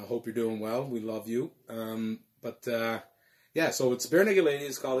 Hope you're doing well. We love you. Yeah, so it's Bare Naked Ladies.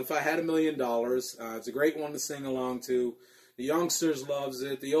 It's called If I Had $1 Million. It's a great one to sing along to. The youngsters loves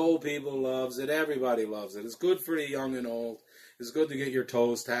it. The old people loves it. Everybody loves it. It's good for the young and old. It's good to get your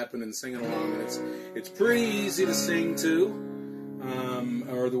toes tapping and singing along. And it's pretty easy to sing to.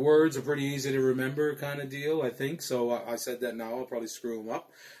 Or the words are pretty easy to remember kind of deal, I think. So I said that now. I'll probably screw them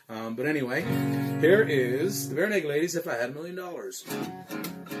up. But anyway, here is the Bare Naked Ladies, If I Had $1 Million.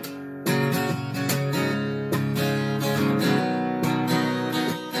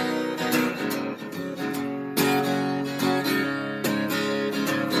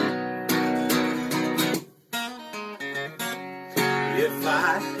 If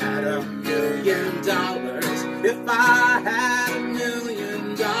I had $1 million, if I had $1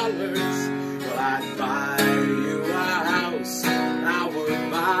 million, well, I'd buy you a house. I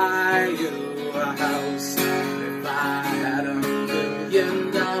would buy you a house. If I had $1 million,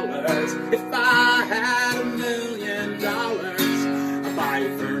 if I had $1 million, I'd buy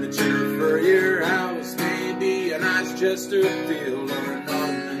you furniture for your house, maybe a nice Chesterfield or an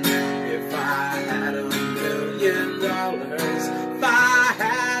ottoman. If I had $1 million. If I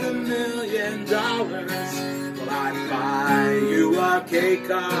had $1 million, well, I'd buy you a K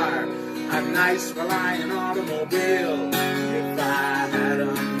car, a nice flying automobile. If I had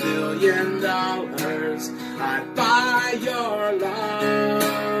 $1 million, I'd buy your love.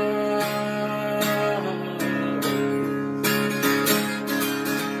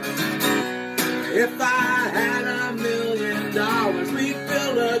 If I had $1 million, we'd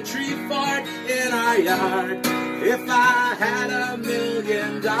build a tree fort in our yard. If I had $1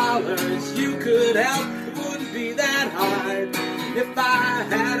 million, you could help, it wouldn't be that hard. If I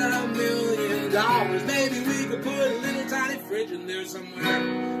had $1 million, maybe we could put a little tiny fridge in there somewhere.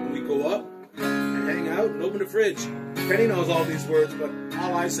 And we go up and hang out and open the fridge. Penny knows all these words, but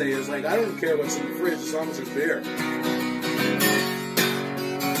all I say is, like, I don't care what's in the fridge as long as there's beer.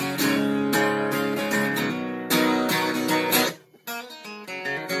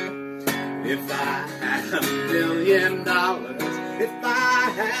 If I had $1 million, if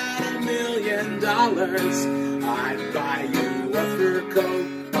I had $1 million, I'd buy you a fur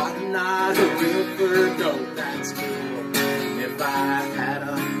coat, but not a real fur coat, that's cool. If I had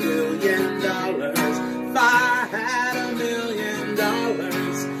 $1 million, if I had $1 million,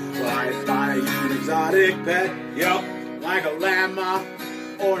 well, I'd buy you an exotic pet, yup, like a llama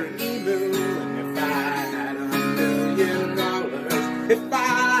or an emu. And if I had $1 million, if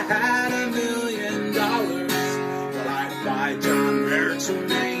I had $1 million, well, I'd buy John Merrick's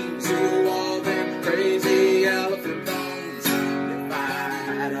name to all them crazy elephant bones. If I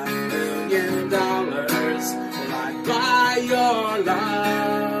had $1 million, well, I'd buy your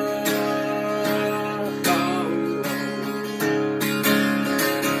love.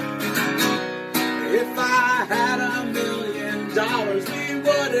 If I had $1 million, we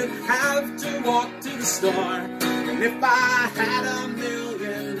wouldn't have to walk to the store. And if I had $1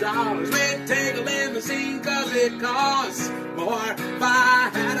 million, we'd take a limousine 'cause it costs more. If I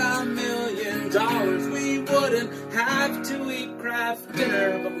had $1 million, we wouldn't have to eat Kraft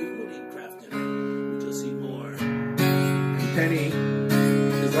dinner, but we would eat Kraft dinner. We'd just eat more. And Penny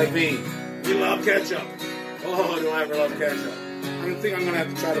is like me. We love ketchup. Oh, do I ever love ketchup. I think I'm going to have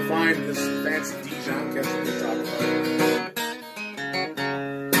to try to find this fancy Dijon ketchup we talk about.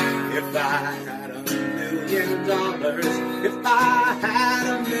 If I had $1 million, $1,000,000, if I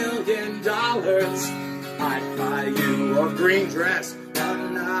had $1,000,000, I'd buy you a green dress,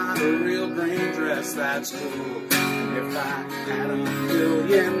 but not a real green dress, that's cool. And if I had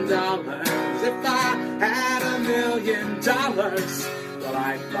 $1,000,000, if I had $1,000,000, well,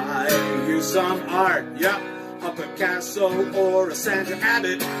 I'd buy you some art, yep, a Picasso or a Sandra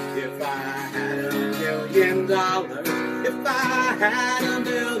Abbott. If I had $1,000,000, if I had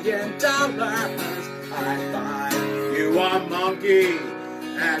 $1,000,000, I'd buy you a monkey.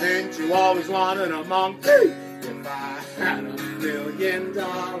 And ain't you always wanted a monkey? If I had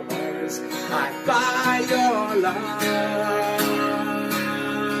 $1,000,000, I'd buy your love.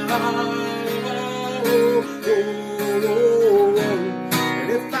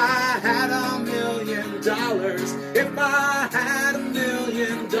 And if I had $1,000,000, if I had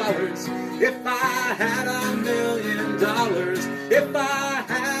 $1,000,000, if I had $1,000,000, if I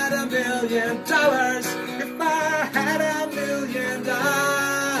had $1,000,000, if I had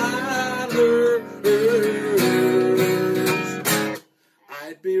 $1,000,000,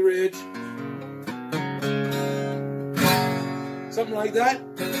 I'd be rich. Something like that.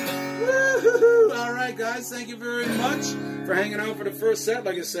 Woo-hoo-hoo. All right, guys, thank you very much for hanging out for the first set.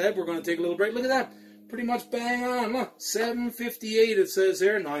 Like I said, we're going to take a little break. Look at that. Pretty much bang on. Look, 7:58 it says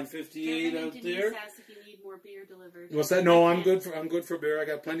here, 9:58 out there. Ask if you need more beer delivered. What's that? No, I'm good for beer. I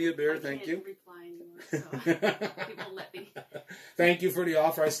got plenty of beer. Thank you. Reply anymore, so people let me. Thank you for the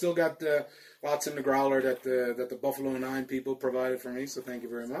offer. I still got lots in the growler that the Buffalo 9 people provided for me. So thank you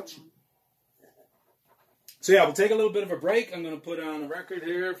very much. So yeah, we'll take a little bit of a break. I'm going to put on a record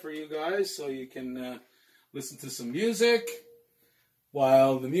here for you guys so you can listen to some music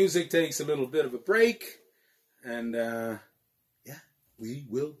while the music takes a little bit of a break. And yeah, we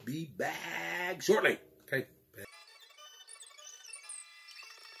will be back shortly. Okay.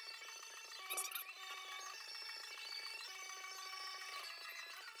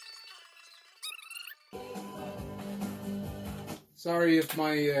 Sorry if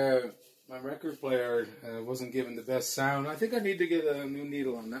my record player wasn't giving the best sound. I think I need to get a new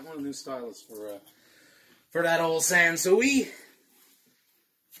needle on that one, a new stylus for that old Sansui.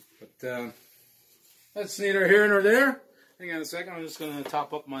 But that's neither here nor there. Hang on a second. I'm just going to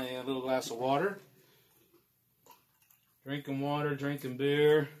top up my little glass of water. Drinking water, drinking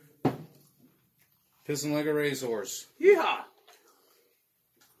beer, pissing like a racehorse. Yeehaw!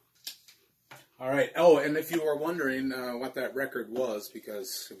 All right. Oh, and if you were wondering what that record was,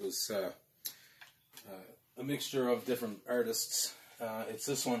 because it was a mixture of different artists, it's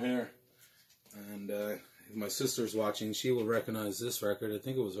this one here. And if my sister's watching, she will recognize this record. I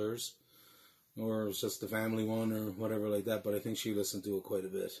think it was hers, or it was just the family one, or whatever like that. But I think she listened to it quite a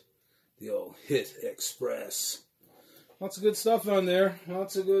bit. The old Hit Express. Lots of good stuff on there.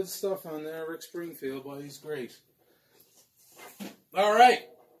 Lots of good stuff on there. Rick Springfield, boy, he's great. All right.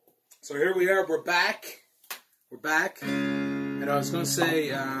 So here we are, we're back. We're back. And I was going to say,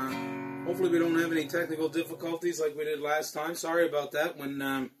 hopefully we don't have any technical difficulties like we did last time. Sorry about that. When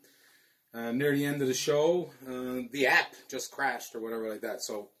near the end of the show, the app just crashed or whatever like that.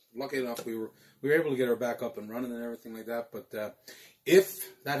 So lucky enough, we were able to get her back up and running and everything like that. But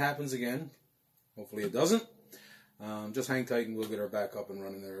if that happens again, hopefully it doesn't, just hang tight and we'll get her back up and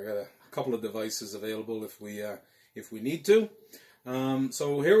running there. We got a couple of devices available if we need to.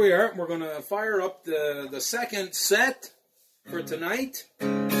 So here we are. We're going to fire up the second set for tonight.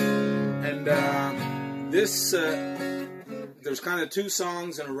 And this, there's kind of two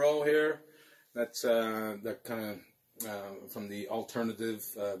songs in a row here. That's that kind of from the alternative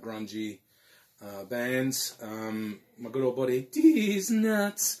grungy bands. My good old buddy These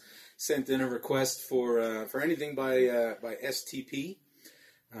Nuts sent in a request for anything by STP.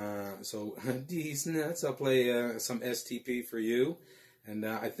 So These Nuts, I'll play some STP for you. And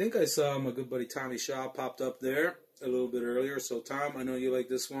I think I saw my good buddy Tommy Shaw popped up there a little bit earlier. So Tom, I know you like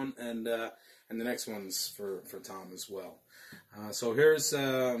this one, and the next one's for Tom as well. So here's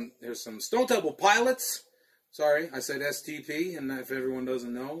some Stone Temple Pilots. Sorry, I said STP, and if everyone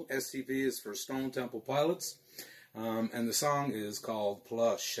doesn't know, STP is for Stone Temple Pilots. And the song is called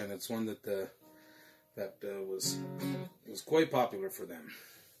Plush, and it's one that was quite popular for them.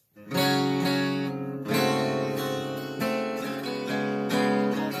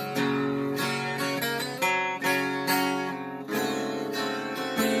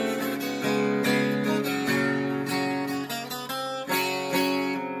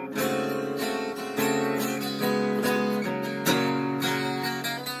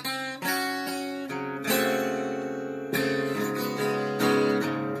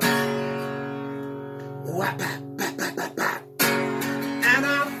 And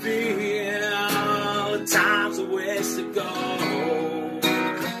I feel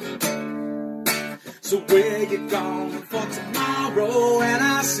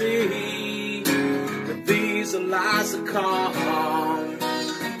I see that these are lies that come.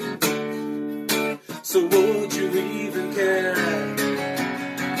 So would you even care?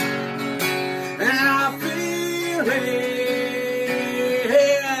 And I feel it,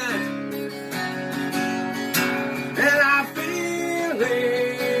 and I feel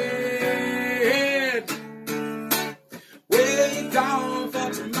it. Where you gone for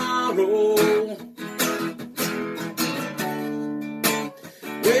tomorrow?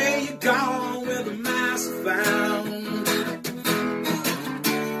 Where you gone where the mice are found?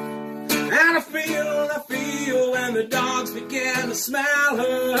 And I feel when the dogs began to smell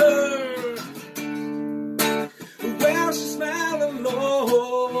her. Well, she's smelling low.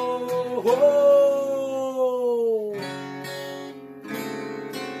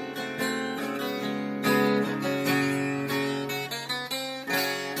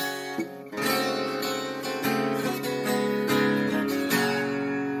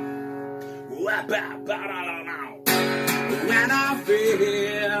 When I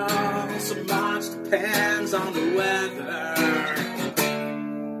feel so much depends on the weather,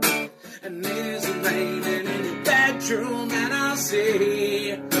 and is it raining in your bedroom, and I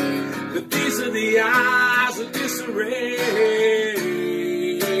see that these are the eyes of disarray.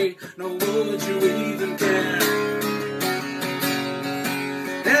 No, would you even care?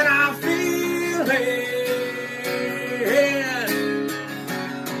 And I feel it,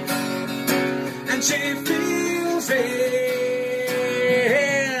 and she feels it.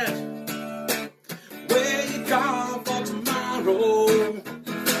 Where you gone for tomorrow?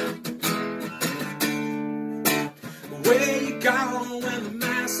 Where you gone when the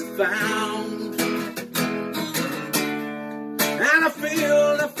mice are found? And I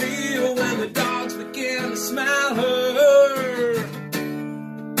feel when the dogs begin to smell her.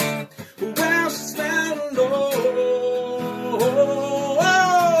 Well, she's smelling low.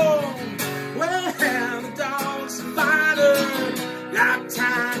 When the dogs find her, got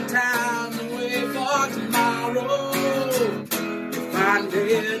time to wait for tomorrow. You find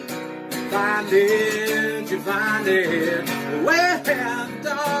it, you find it. When the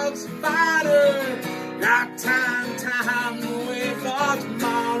dogs find her, got time to wait for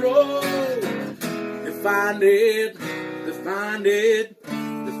tomorrow. You find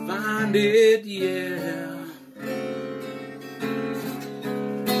it, yeah.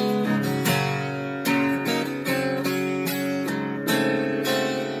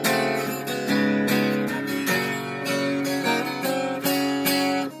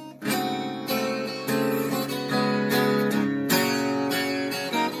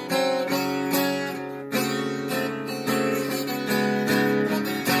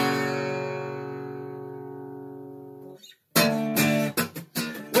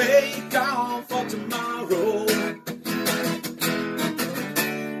 Where you gone for tomorrow?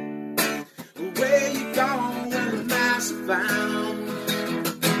 Where you gone when the mice are found?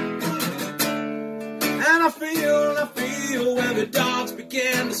 And I feel when the dogs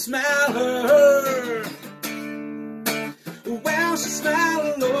begin to smell her. Well, she's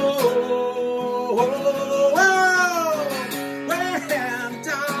smelling low. When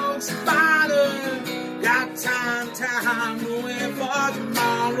dogs find her, got time to wait for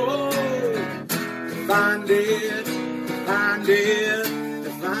tomorrow. To find it.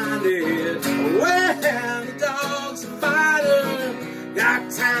 When the dogs find her, got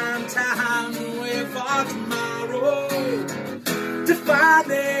time to wait for tomorrow. To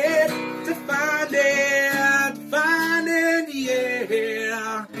find it,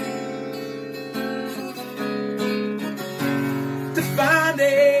 yeah. To find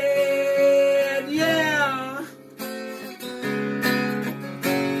it, yeah.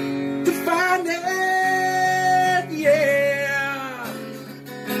 To find it, yeah.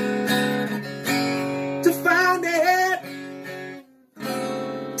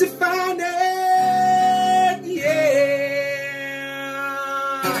 To find it, yeah.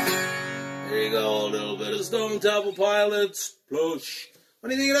 There you go, a little bit of Stone Temple Pilots. Plush. What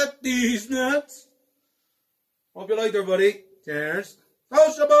do you think about these nuts? Hope you liked everybody. Cheers.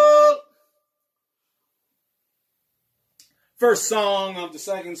 Sociable! First song of the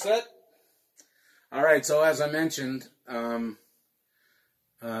second set. Alright, so as I mentioned,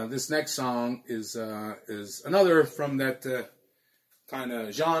 this next song is another from that kind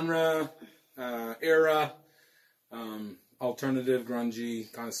of genre, era, alternative,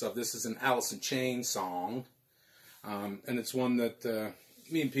 grungy kind of stuff. This is an Alice in Chains song, and it's one that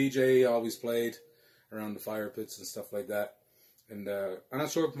me and PJ always played around the fire pits and stuff like that. And I'm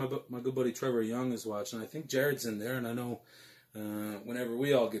not sure if my good buddy Trevor Young is watching. I think Jared's in there, and I know whenever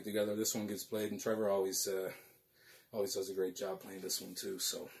we all get together, this one gets played, and Trevor always always does a great job playing this one too.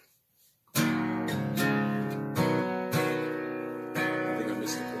 So I think I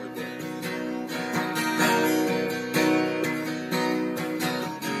missed the chord there.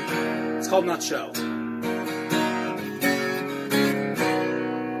 It's called Nutshell.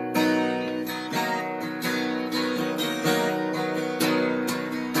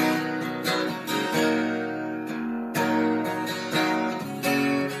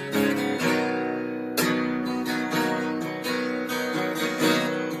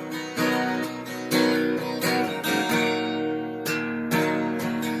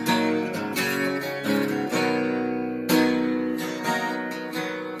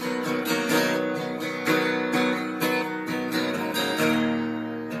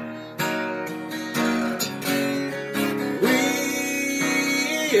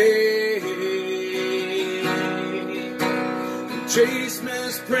 Chase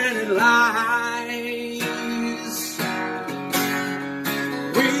misprinted lies.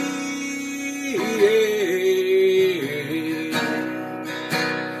 We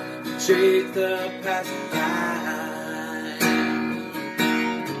chase the passing by,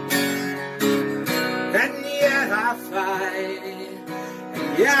 and yet I fight,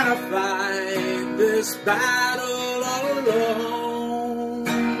 and yet I fight this battle all alone.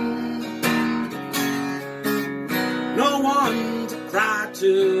 No one cry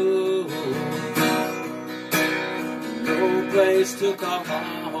to, no place to call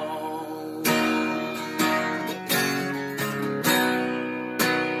home.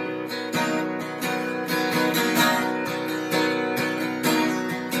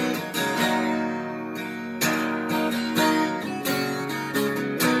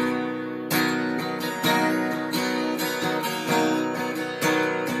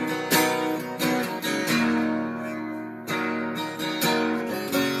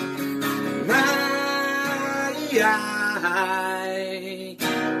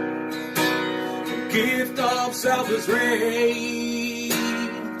 Gift of self is raped.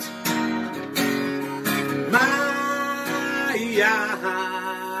 My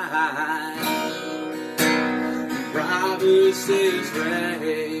privacy is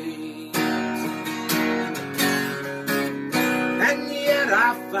raped. And yet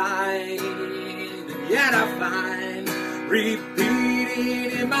I find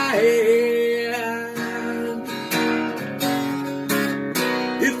repeating in my head.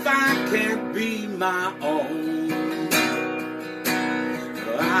 If I can't be my own,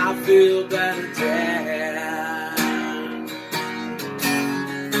 I feel better dead.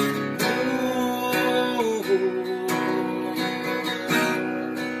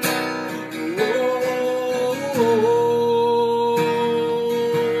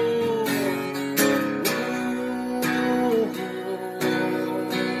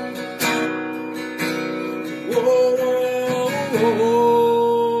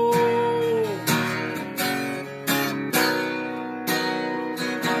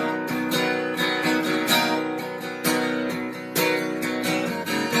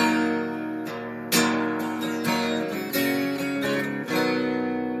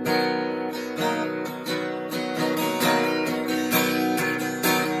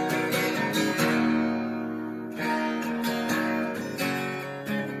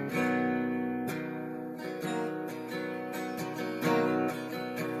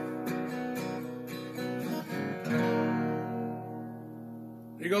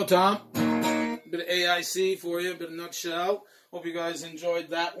 There you go, Tom. Bit of AIC for you, bit of Nutshell. Hope you guys enjoyed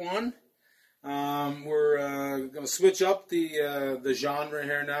that one. We're going to switch up the genre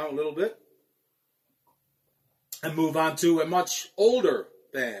here now a little bit and move on to a much older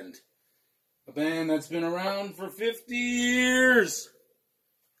band. A band that's been around for 50 years.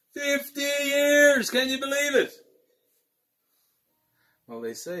 50 years! Can you believe it? Well,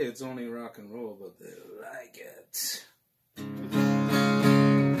 they say it's only rock and roll, but they like it.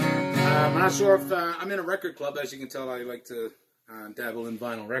 I'm not sure if I'm in a record club. As you can tell, I like to dabble in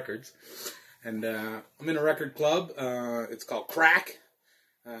vinyl records. And I'm in a record club. It's called Crack.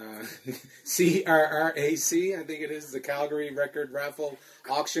 CRRAC, I think it is, the Calgary Record Raffle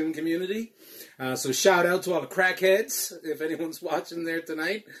Auction Community. So shout out to all the crackheads, if anyone's watching there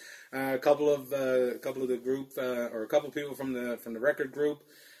tonight. A couple of the group, or a couple of people from the record group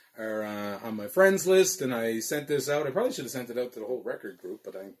are on my friends list, and I sent this out. I probably should have sent it out to the whole record group,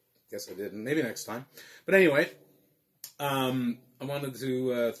 but I guess I didn't. Maybe next time. But anyway, I wanted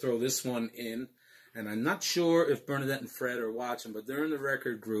to throw this one in, and I'm not sure if Bernadette and Fred are watching, but they're in the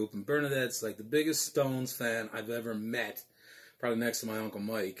record group, and Bernadette's like the biggest Stones fan I've ever met, probably next to my Uncle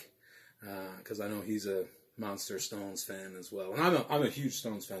Mike, because I know he's a monster Stones fan as well. And I'm a huge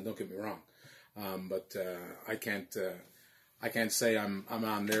Stones fan, don't get me wrong. But I can't say I'm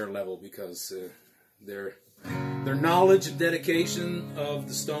on their level, because their knowledge and dedication of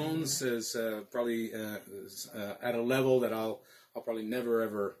the Stones is probably at a level that I'll probably never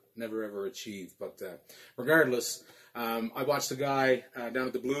ever achieve. But regardless, I watched a guy down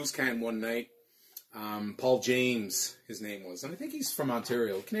at the Blues Can one night. Paul James, his name was, and I think he's from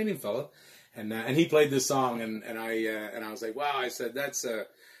Ontario, Canadian fella, and he played this song, and I was like, wow! I said, that's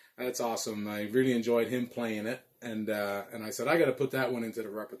awesome. I really enjoyed him playing it, and I said, I got to put that one into the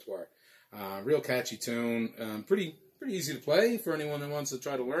repertoire. Real catchy tune, pretty easy to play for anyone that wants to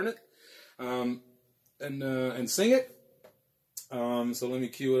try to learn it, and sing it. So let me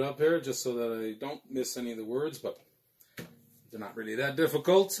cue it up here, just so that I don't miss any of the words, but they're not really that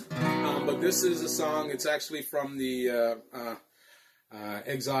difficult. But this is a song. It's actually from the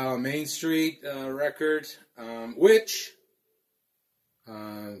Exile on Main Street record, which,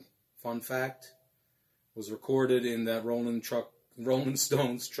 fun fact, was recorded in that Rolling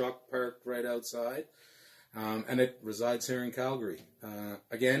Stones truck parked right outside, and it resides here in Calgary.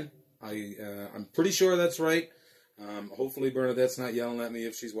 Again, I'm pretty sure that's right. Hopefully Bernadette's not yelling at me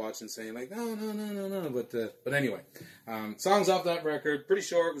if she's watching, saying like, no. But anyway, songs off that record. Pretty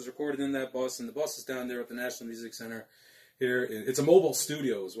sure it was recorded in that bus, and the bus is down there at the National Music Center. Here, it's a mobile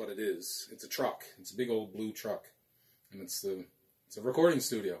studio, is what it is. It's a truck. It's a big old blue truck, and it's a recording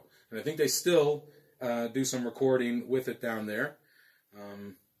studio. And I think they still do some recording with it down there,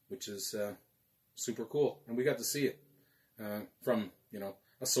 which is super cool. And we got to see it from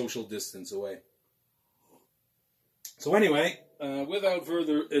a social distance away. So anyway, without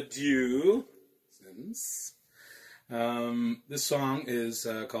further ado, this song is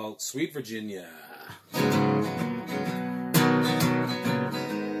called Sweet Virginia.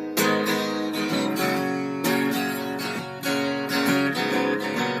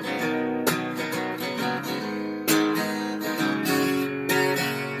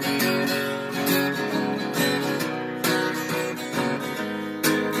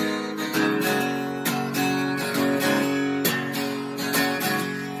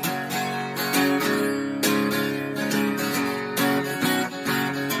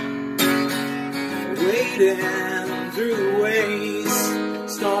 Through the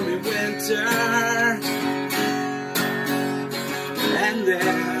waste, stormy winter, and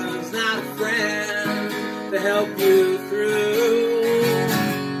there's not a friend to help you through.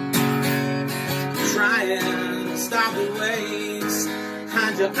 Try and stop the waves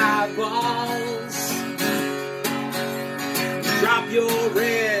behind your eyeballs. Drop your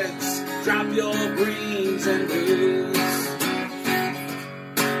reds, drop your greens and blues.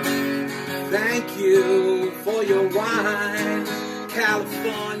 Thank you for your wine,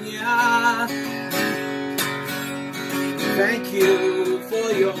 California. Thank you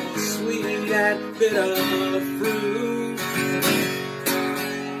for your sweet and bitter fruit.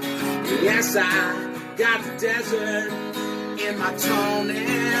 Yes, I got the desert in my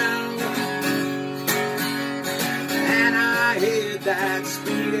toenail, and I hear that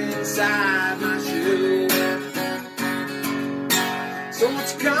speed inside my shoe. So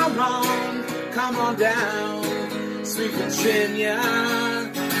won't you come on down, sweet Virginia.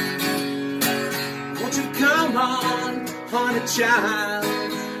 Won't you come on, honey child,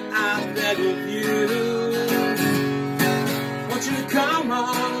 I beg of you. Won't you come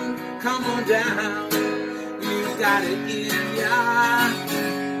on down, you got it in ya.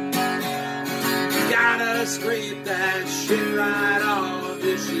 You gotta scrape that shit right off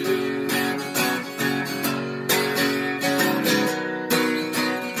your shoe.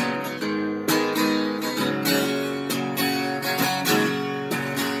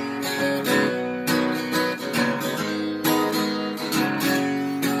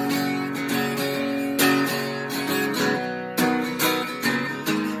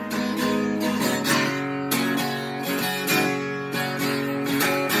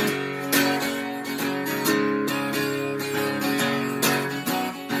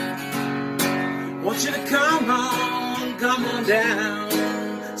 Want you to come on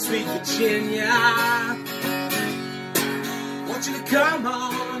down, sweet Virginia. Want you to come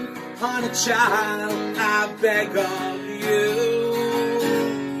on, honey child, I beg of you.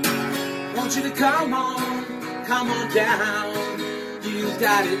 Want you to come on down, you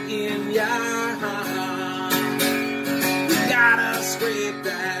got it in ya. You gotta scrape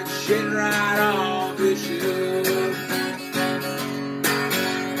that shit right off your shoe.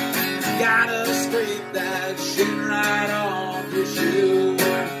 Gotta scrape that shit right off your shoe.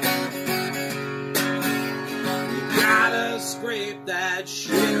 You gotta scrape that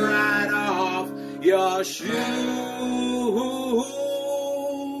shit right off your shoe.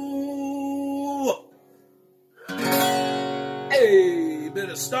 bit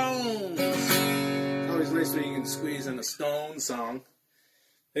of Stones. It's always nice when you can squeeze in a Stones song.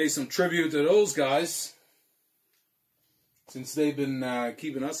 Pay some tribute to those guys, since they've been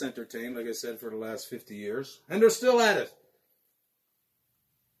keeping us entertained, like I said, for the last 50 years. And they're still at it.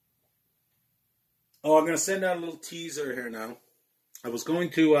 Oh, I'm going to send out a little teaser here now. I was going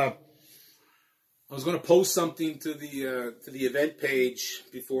to post something to the event page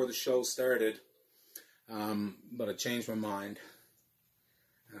before the show started, but I changed my mind.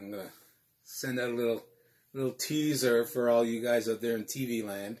 I'm going to send out a little teaser for all you guys out there in TV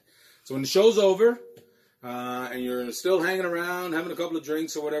land. So when the show's over, and you're still hanging around, having a couple of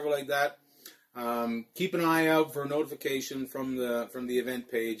drinks or whatever like that, keep an eye out for a notification from the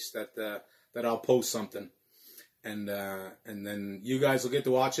event page that I'll post something, and then you guys will get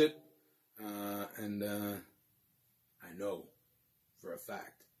to watch it, and I know for a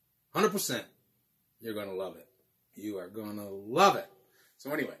fact, 100%, you're gonna love it. You are gonna love it.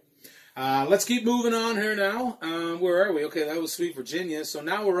 So anyway. Let's keep moving on here now. Where are we? Okay, that was Sweet Virginia. So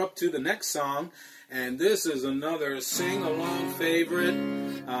now we're up to the next song. And this is another sing-along favorite.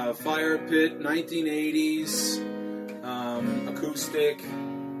 Fire Pit, 1980s. Acoustic.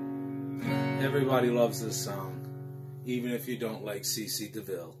 Everybody loves this song. Even if you don't like C.C.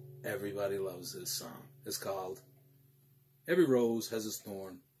 DeVille. Everybody loves this song. It's called Every Rose Has Its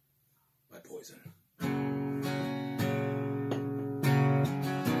Thorn by Poison.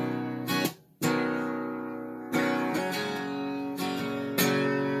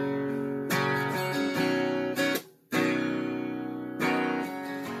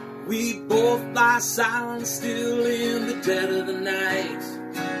 We both lie silent still in the dead of the night.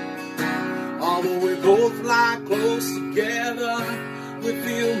 Although we both lie close together, we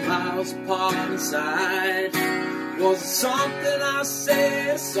feel miles apart inside. Was it something I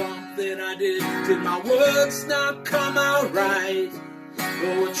said, something I did? Did my words not come out right?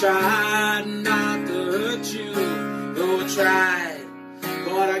 Though I tried not to hurt you, though I tried,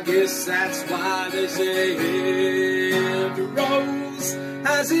 but I guess that's why they say every rose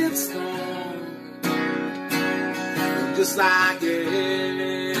has its thorn, just like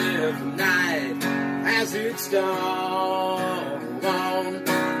every night has its dawn,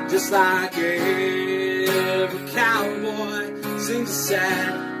 just like every cowboy sings a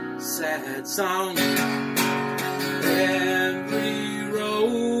sad, sad song. Every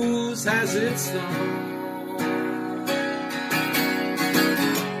rose has its thorn.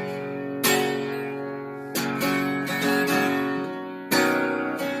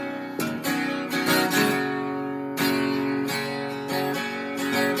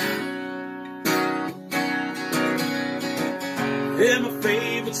 And my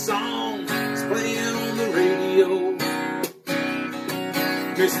favorite song is playing on the radio.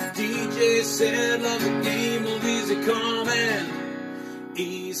 Mr. DJ said, love the game of easy come and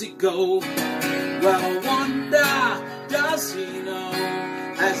easy go. Well, I wonder, does he know?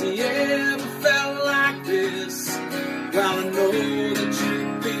 Has he ever felt like this? Well, I know that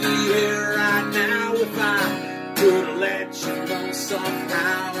you'd be here right now if I could let you know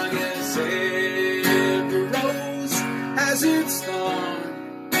somehow. I guess every rose has its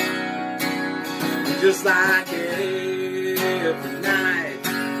thorn, just like every night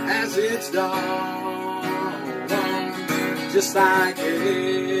has its dawn, just like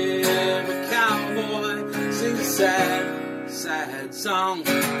every cowboy sings a sad, sad song.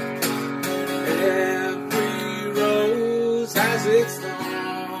 Every rose has its thorn.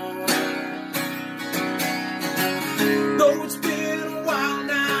 Though it's been a while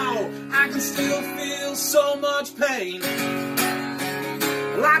now, I can still feel so much pain,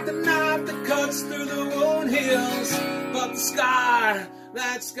 like the knife that cuts through the wound heals, but the scar,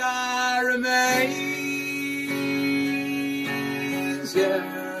 that scar remains,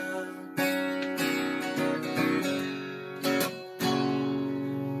 yeah.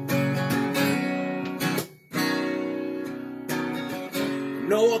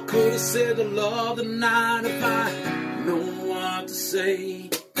 No, I could have said I love the night if I known what to say.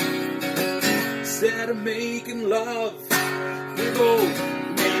 Instead of making love, we both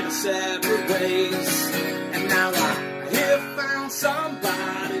made our separate ways. And now I have found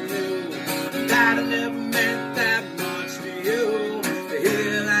somebody new that I never meant that much to you. To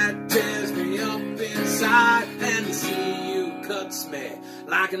hear that tears me up inside, and to see you cuts me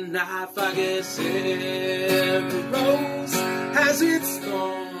like a knife. I guess every rose has its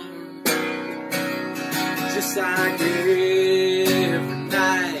thorn, just like every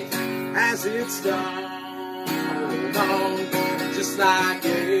night has its dawn, just like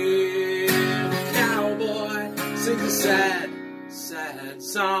every cowboy sings a sad, sad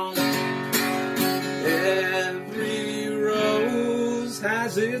song. Every rose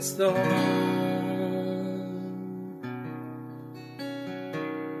has its thorn.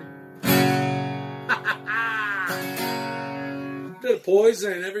 Bit of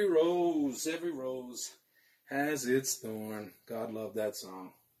Poison, every rose has its thorn. God love that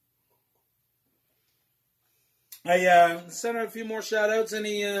song. I sent out a few more shout outs.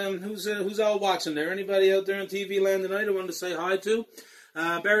 Any who's all watching there? Anybody out there on TV land tonight I wanted to say hi to?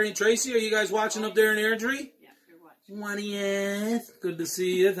 Barry and Tracy, are you guys watching up there in Airdrie? Yeah, we're watching. 20th. Good to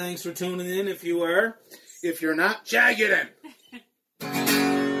see you. Thanks for tuning in if you are. If you're not, jag it in.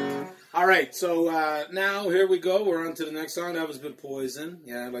 All right, so now here we go. We're on to the next song. That was Good Poison.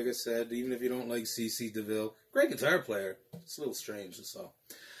 Yeah, like I said, even if you don't like C.C. DeVille, great guitar player. It's a little strange, that's all.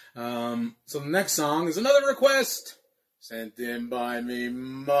 So the next song is another request sent in by me,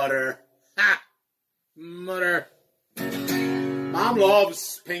 Maher. Ha! Maher. Mom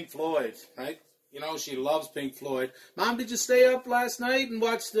loves Pink Floyd, right? You know, she loves Pink Floyd. Mom, did you stay up last night and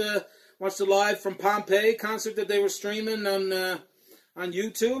watch the live from Pompeii concert that they were streaming on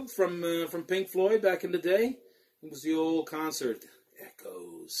YouTube from Pink Floyd back in the day? It was the old concert.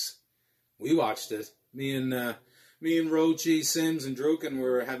 Echoes. We watched it. Me and Rochi, Sims, and Druken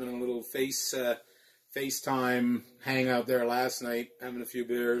were having a little FaceTime hangout there last night, having a few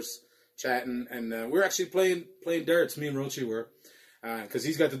beers, chatting, and we were actually playing darts. Me and Rochi were, because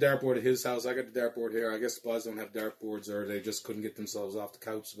he's got the dartboard at his house. I got the dartboard here. I guess the boys don't have dartboards, or they just couldn't get themselves off the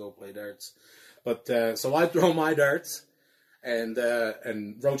couch to go play darts. But so I throw my darts, and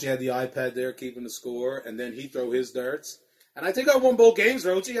Rochi had the iPad there keeping the score, and then he throw his darts, and I think I won both games,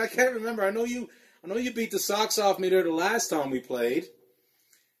 Rochi. I can't remember. I know you beat the socks off me there the last time we played,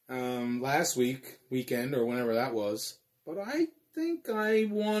 last weekend, or whenever that was. But I think I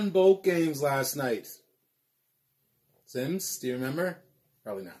won both games last night. Sims, do you remember?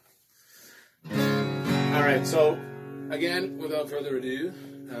 Probably not. All right, so again, without further ado,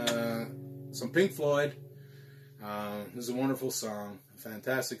 some Pink Floyd. This is a wonderful song, a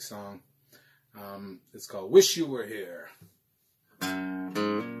fantastic song. It's called "Wish You Were Here."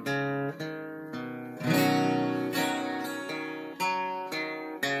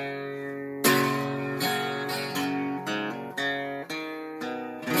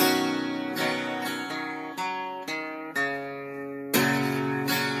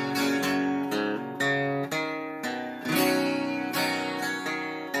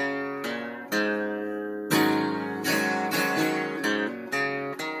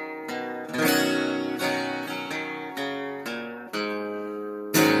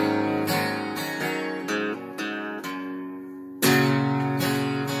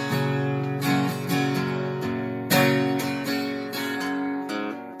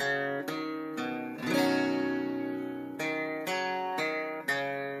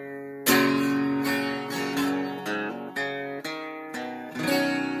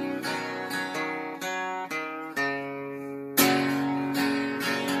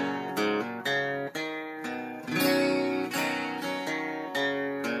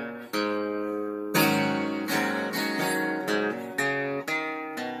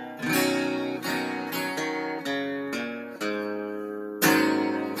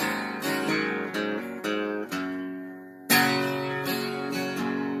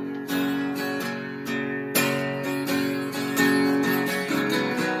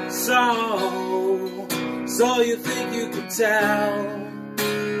 So you think you could tell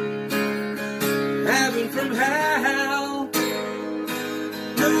heaven from hell,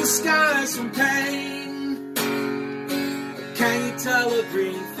 blue skies from pain? Can you tell a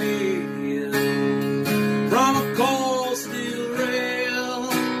green field from a cold steel rail,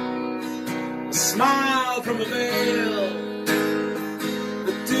 a smile from a veil?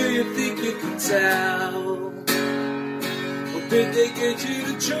 But do you think you could tell? Did they get you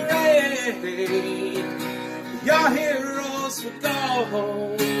to trade your heroes for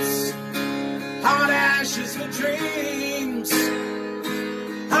ghosts, hot ashes for dreams,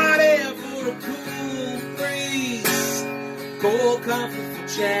 hot air for a cool breeze, cold comfort for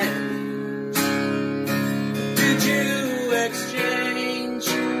change? Did you exchange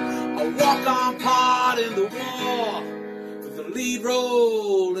a walk-on part in the war for the lead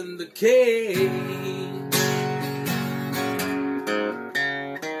role in the cage?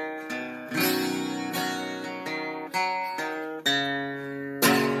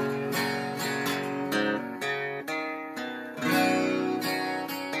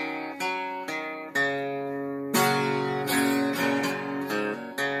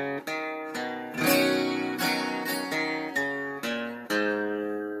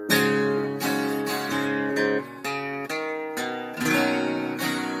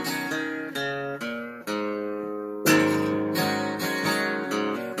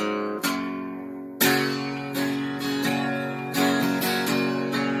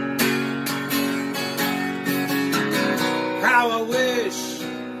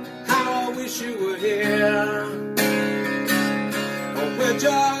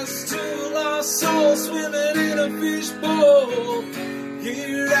 just two lost souls swimming in a fishbowl,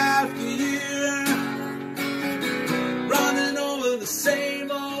 year after year, running over the same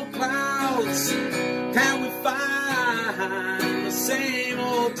old clouds. Can we find the same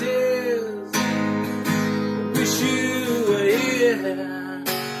old tears? Wish you were here.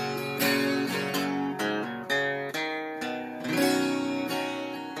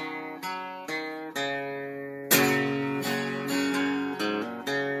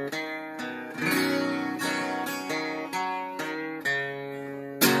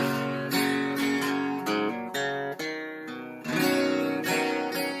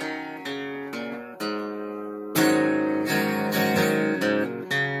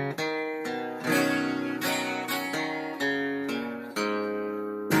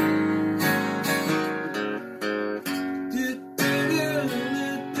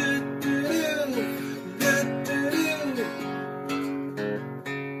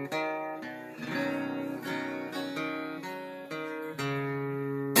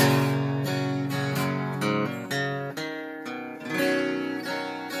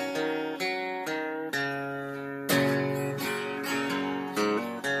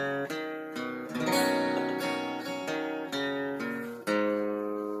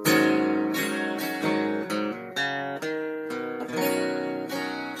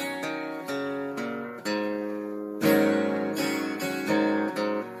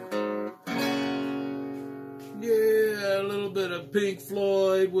 Pink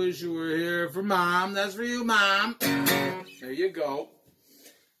Floyd, Wish You Were Here for Mom. That's for you, Mom. There you go.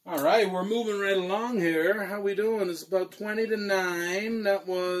 All right, we're moving right along here. How we doing? It's about 20 to 9. That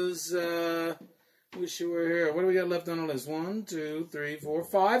was Wish You Were Here. What do we got left on the list? 1, 2, 3, 4,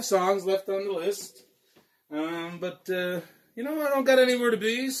 5 songs left on the list. But you know, I don't got anywhere to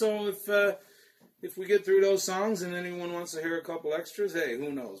be, so if we get through those songs and anyone wants to hear a couple extras, hey,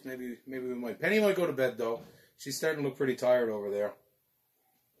 who knows? Maybe we might. Penny might go to bed, though. She's starting to look pretty tired over there.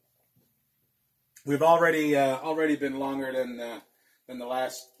 We've already been longer than the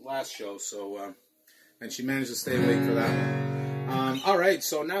last show, so and she managed to stay awake for that one. All right,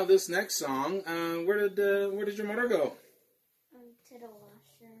 so now this next song, where did your mother go? To the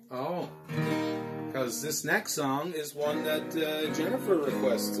washroom. Oh, because this next song is one that Jennifer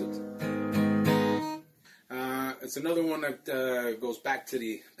requested. It's another one that goes back to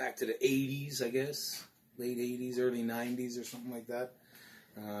the 80s, I guess. Late 80s, early 90s or something like that.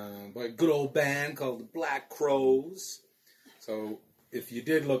 By a good old band called the Black Crowes. So if you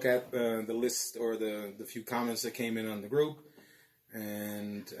did look at the list or the few comments that came in on the group,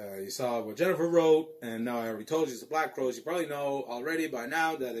 and you saw what Jennifer wrote, and now I already told you it's the Black Crowes, you probably know already by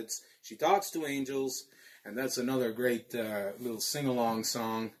now that it's She Talks to Angels, and that's another great little sing-along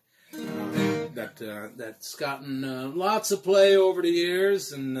song that's gotten lots of play over the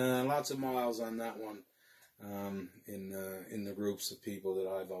years, and lots of miles on that one. In the groups of people that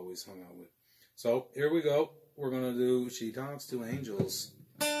I've always hung out with. So here we go. We're going to do She Talks to Angels.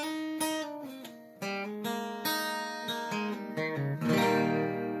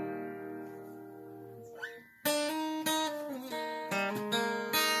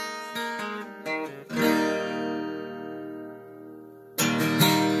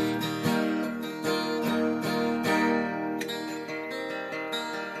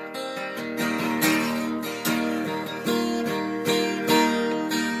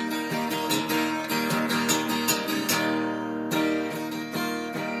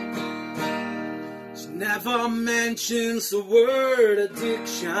 Never mentions the word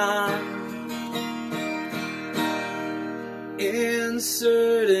addiction in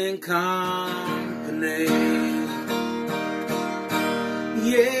certain company.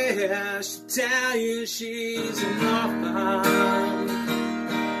 Yeah, she'll tell you she's an orphan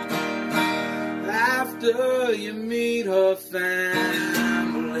after you meet her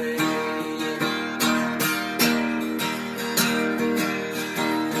family.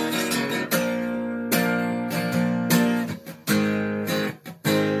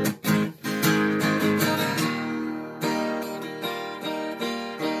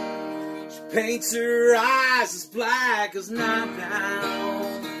 Paints her eyes as black as night now.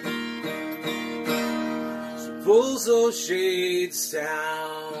 She pulls those shades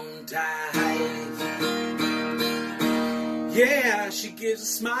down tight. Yeah, she gives a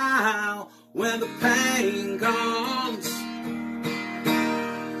smile when the pain comes.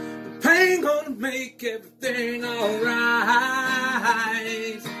 The pain gonna make everything alright.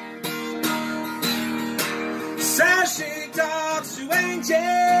 Says she talks to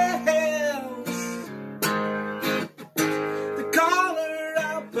angels.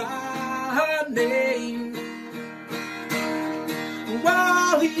 Name. Whoa.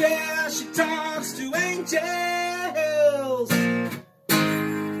 Oh yeah, she talks to angels.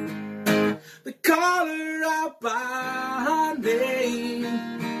 They call her out by her name.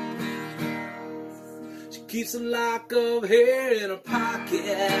 She keeps a lock of hair in her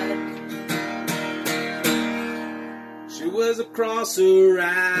pocket. She wears a cross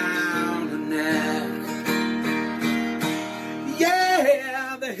around her neck.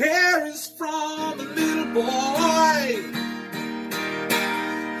 Yeah, the hair is from a little boy,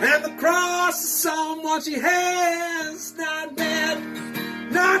 and the cross is someone she has not met,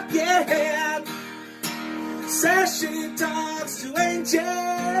 not yet. Says she talks to angels.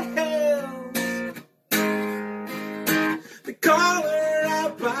 They call her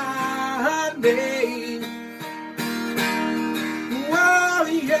out by her name. Oh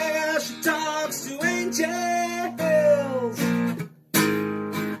yeah, she talks to angels.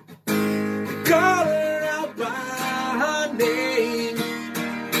 They call her out by her name.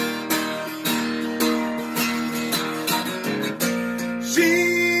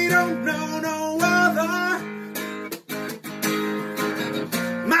 She don't know no other,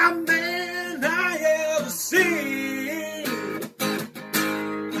 my man I ever seen.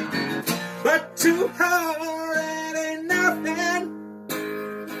 But to her it ain't nothing.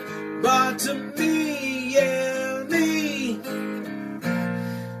 But to me, yeah, me,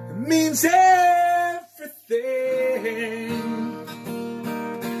 it means everything.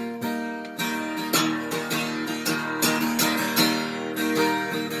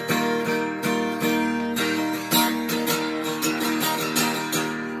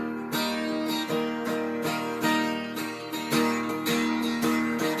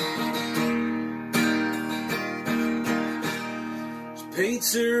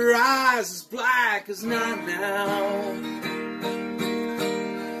 Paints her eyes as black as night now.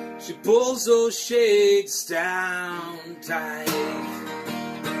 She pulls those shades down tight.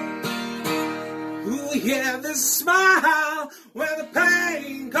 Ooh yeah, this smile when the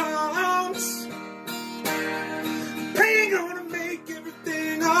pain comes. Pain gonna make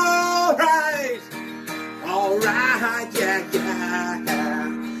everything alright. Alright, yeah,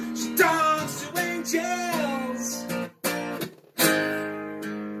 yeah. She talks to angels.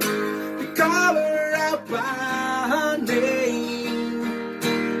 Call her out by her name.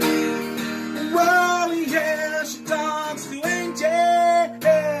 Whoa, yeah, she talks to angels.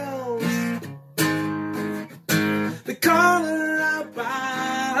 They call her out by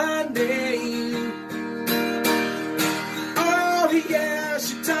her name. Oh, yeah,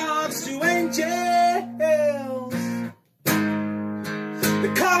 she talks to angels.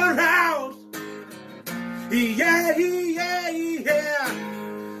 They call her out. Yeah, yeah, yeah.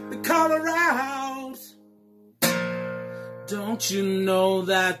 Call her out. Don't you know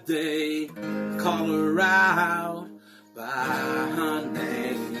that they call her out by her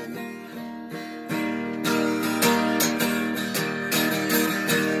name?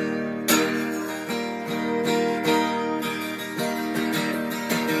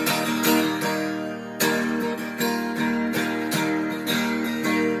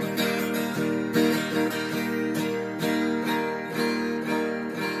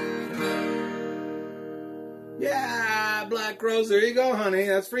 Yeah, Black Rose, there you go, honey.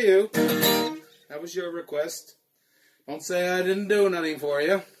 That's for you. That was your request. Don't say I didn't do nothing for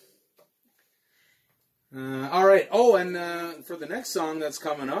you. All right. Oh, and for the next song that's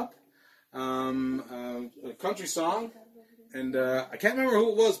coming up, a country song, and I can't remember who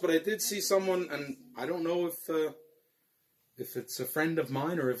it was, but I did see someone, and I don't know if it's a friend of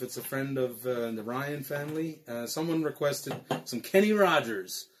mine or if it's a friend of the Ryan family. Someone requested some Kenny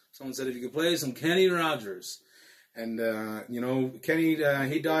Rogers. Someone said if you could play some Kenny Rogers. And, you know, Kenny,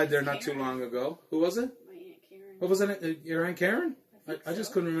 he died there not too long ago. Who was it? My Aunt Karen. What was it? Your Aunt Karen? I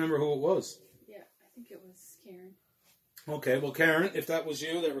just couldn't remember who it was. Yeah, I think it was Karen. Okay, well, Karen, if that was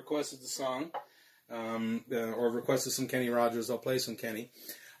you that requested the song, or requested some Kenny Rogers, I'll play some Kenny.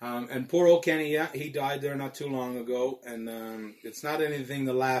 And poor old Kenny, yeah, he died there not too long ago, and it's not anything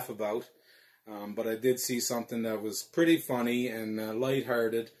to laugh about, but I did see something that was pretty funny and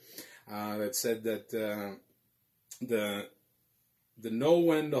lighthearted that said that the know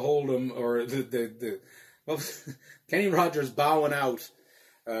when to hold 'em, or well, Kenny Rogers bowing out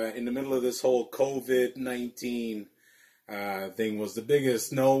in the middle of this whole COVID-19 thing was the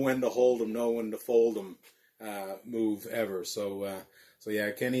biggest know when to hold 'em, know when to fold 'em move ever. So yeah,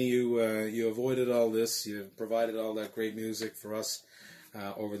 Kenny, you avoided all this. You provided all that great music for us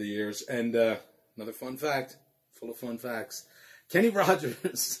over the years. And another fun fact, full of fun facts. Kenny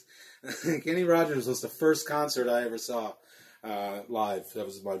Rogers. Kenny Rogers was the first concert I ever saw live. That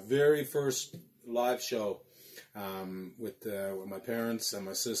was my very first live show. with my parents and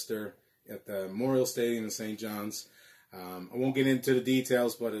my sister at the Memorial Stadium in St. John's. I won't get into the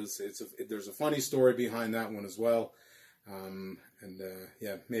details, but there's a funny story behind that one as well.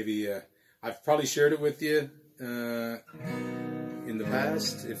 Maybe I've probably shared it with you in the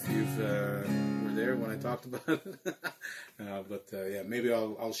past if you've were there when I talked about it. Maybe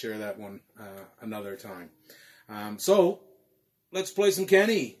I'll share that one another time. So let's play some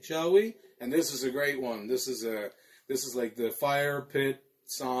Kenny, shall we? And this is a great one. This is like the fire pit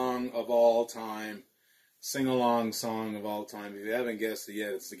song of all time, sing-along song of all time. If you haven't guessed it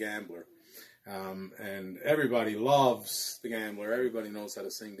yet, it's The Gambler. And everybody loves The Gambler. Everybody knows how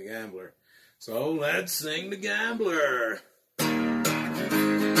to sing The Gambler. So let's sing The Gambler.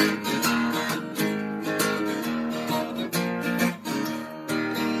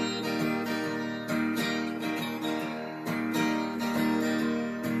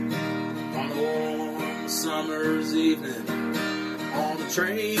 On a warm summer's evening, on a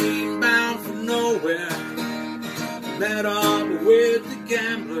train bound for nowhere, met up with The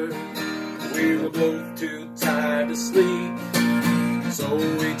Gambler. We were both too tired to sleep, so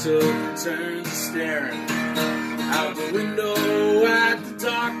we took turns staring out the window at the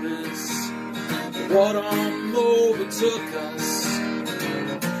darkness. What overtook us,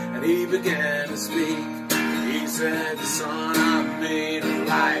 and he began to speak. He said, "Son, I made a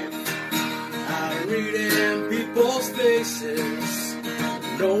life out of reading people's faces,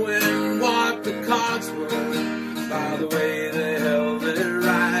 knowing what the cards were by the way they held their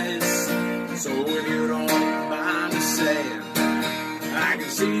eyes. So if you don't mind me saying, I can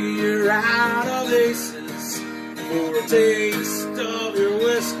see you're out of aces. For a taste of your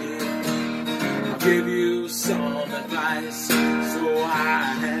whiskey, I'll give you some advice." So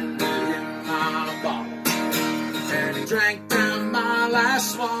I handed him my bottle, and he drank down my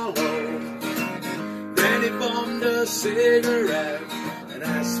last swallow. Then he bummed a cigarette and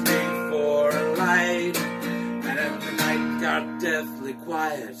asked me for a light. And the night got deathly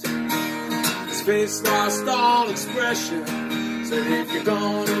quiet. His face lost all expression. Said, "If you're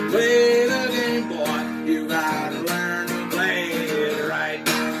gonna play the game, boy, you gotta learn to play it right.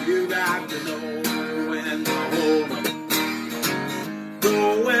 You got to know when to hold 'em,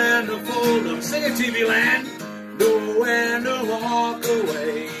 know when to fold 'em." Sing it, TV Land. Know when to walk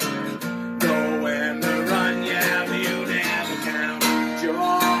away, know when to run. Yeah, but you never count your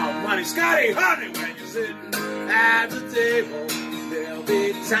money. Scotty, honey, when you're sitting at the table, there'll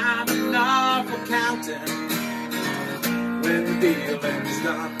be time enough for counting when the dealing's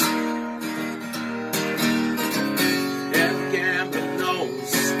done. Every gambler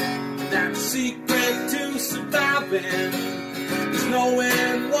knows that the secret to surviving is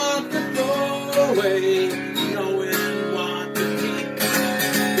knowing what to throw away, knowing what to keep.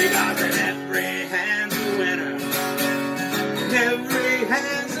 Because in every hand's a winner, and every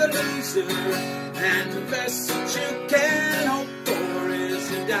hand's a loser, and the best that you can hope for is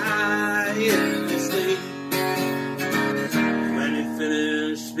to die in your sleep. When he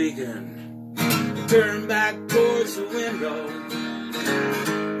finished speaking, he turned back towards the window,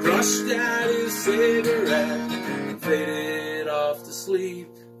 crushed out his cigarette, and faded off to sleep.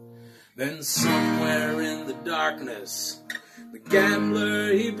 Then somewhere in the darkness, the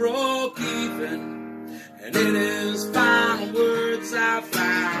gambler, he broke even. And in his final words I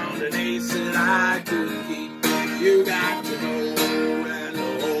found an ace that I could keep. You got to know when to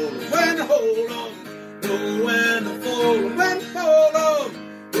hold 'em, when to hold 'em, know when to fold 'em, when to fold 'em,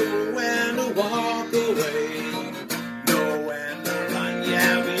 know when to walk away, know when to run.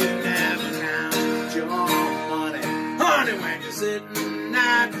 Yeah, but you never count your money. Honey, when you're sitting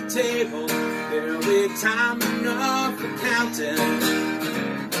at the table, there'll be time enough for counting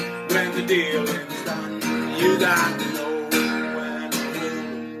when the dealing's done. You got to know when to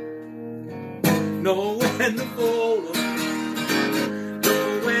hold 'em, know when to fold 'em,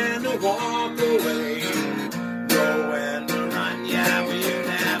 know when to walk away, know when to run. Yeah, but you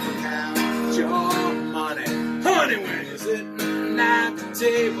never count your money. Honey, when you're sitting at the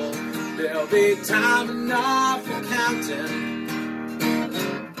table, there'll be time enough for counting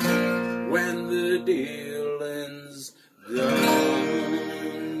when the dealing's done.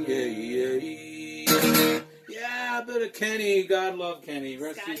 Yeah, a bit of Kenny. God love Kenny.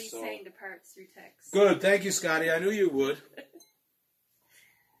 Rest Scotty his soul. sang the parts through text. Good. Thank you, Scotty. I knew you would.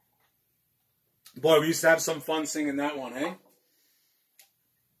 Boy, we used to have some fun singing that one, eh?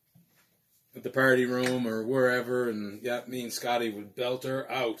 At the party room or wherever, and yeah, me and Scotty would belt her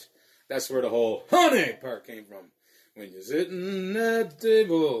out. That's where the whole honey part came from. When you're sitting at the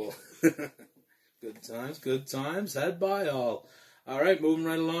table. Good times had by all. All right, moving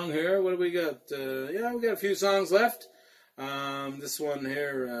right along here. What do we got? Yeah, we got a few songs left. This one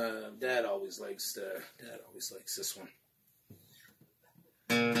here, Dad always likes this one.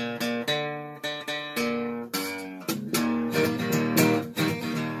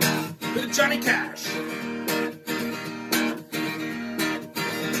 Bit of Johnny Cash.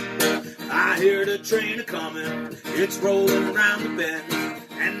 I hear the train a-comin', it's rolling around the bend,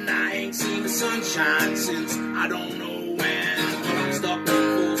 and I ain't seen the sunshine since I don't know when. But I'm stuck in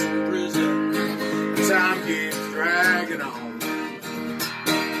Folsom Prison, time keeps dragging on.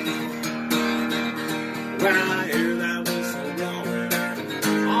 When I hear that whistle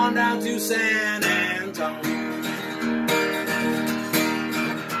blowing, on down to San Antonio.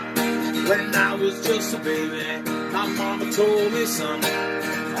 When I was just a baby, my mama told me, son,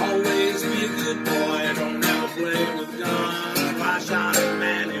 always be a good boy, don't ever play with guns. I shot a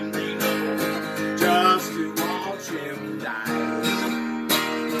man in Reno just to watch him die.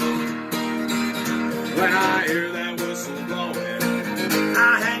 When I hear that whistle blowing,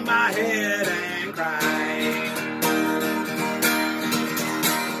 I hang my head and cry.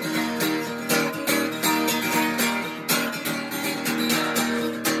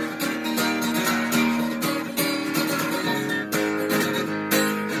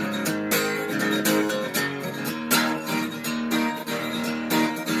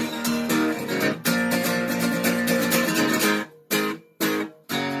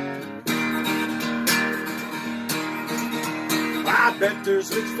 I bet there's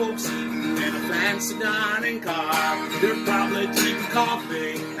rich folks eating in a fancy dining car. They're probably drinking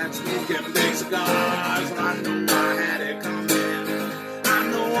coffee and smoking big cigars. Well, I know I had it coming. I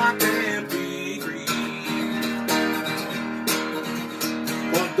know I can't be free.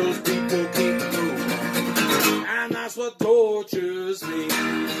 But those people keep moving, and that's what tortures me.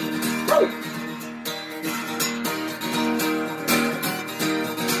 Woo!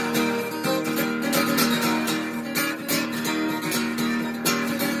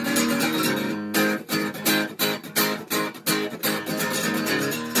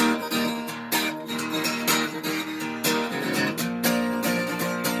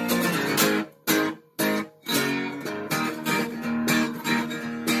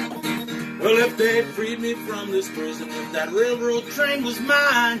 Well, if they freed me from this prison, if that railroad train was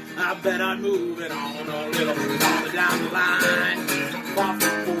mine, I bet I'd move it on a little farther down the line. Far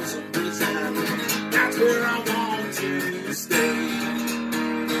from Folsom Prison, that's where I want to stay.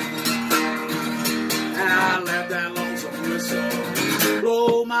 And I let that lonesome whistle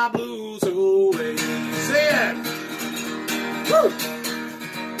blow my blues away. Say it! Woo!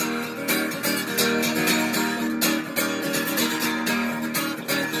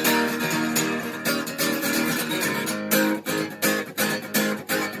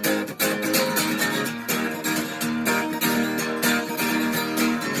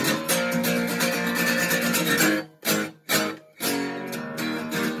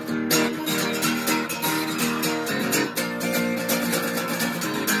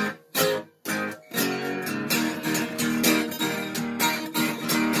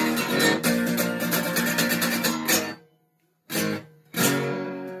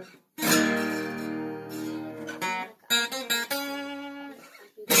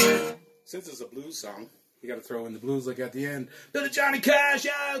 Since it's a blues song, you got to throw in the blues like at the end. Bit of Johnny Cash,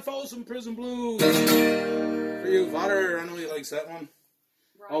 yeah, Folsom Prison Blues. For you, Vader, I know he likes that one.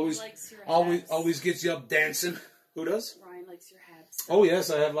 Ryan likes your habs. Always gets you up dancing. Who does? Ryan likes your habs. Oh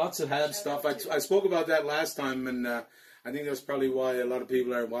yes, I have lots of hab stuff. out to I spoke about that last time, and I think that's probably why a lot of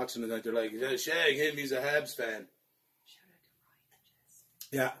people aren't watching tonight. They're like, yeah, Shag, him, he's a Habs fan. Shout out to Ryan and Jess.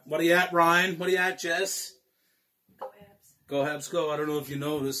 Yeah. What are you at, Ryan? What are you at, Jess? Go Habs. Go Habs, go. I don't know if you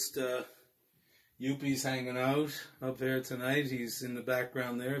noticed, Youpie's hanging out up there tonight. He's in the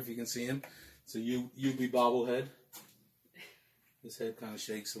background there, if you can see him. It's a Youpie bobblehead. His head kind of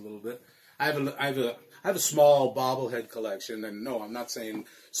shakes a little bit. I have a small bobblehead collection, and no, I'm not saying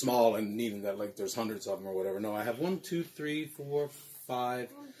small and needing that like there's hundreds of them or whatever. No, I have 1, 2, 3, 4, 5,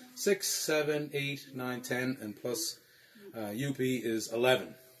 6, 7, 8, 9, 10, and plus Youpie is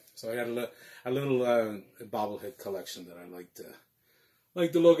 11. So I got a little bobblehead collection that I like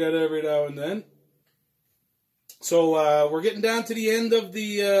to look at every now and then. So we're getting down to the end of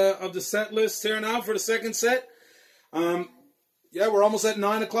the set list here now for the second set. Yeah, we're almost at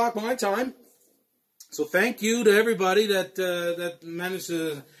 9 o'clock my time. So thank you to everybody that managed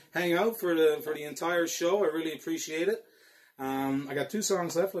to hang out for the entire show. I really appreciate it. I got 2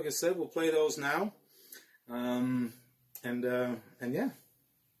 songs left, like I said. We'll play those now. And yeah,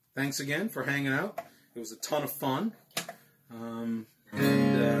 thanks again for hanging out. It was a ton of fun. Who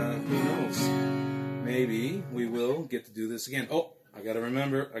knows? maybe we will get to do this again. Oh, I gotta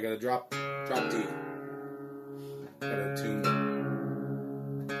remember, I gotta drop D. Gotta tune.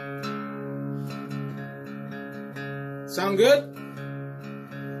 Sound good?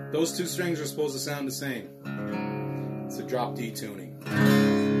 Those two strings are supposed to sound the same. It's a drop D tuning.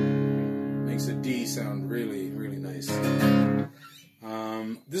 Makes a D sound really, really nice.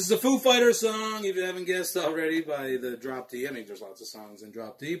 This is a Foo Fighters song, if you haven't guessed already, by the drop D. I mean, there's lots of songs in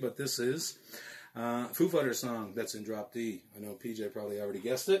drop D, but this is Foo Fighters song that's in drop D. I know PJ probably already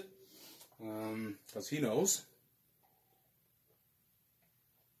guessed it, because he knows.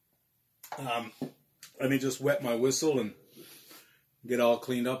 Let me just wet my whistle and get all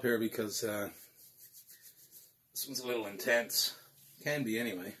cleaned up here, because this one's a little intense. Can be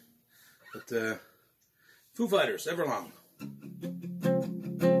anyway. But Foo Fighters, Everlong.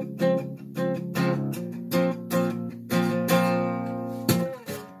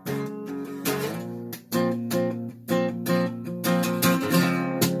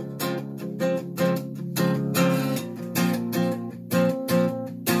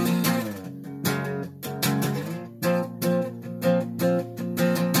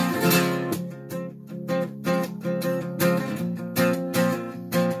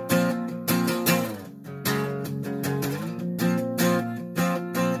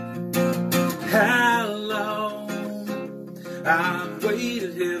 Hello, I've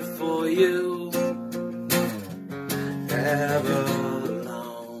waited here for you ever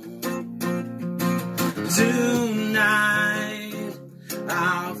long. Tonight,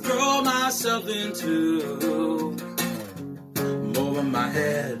 I'll throw myself into over my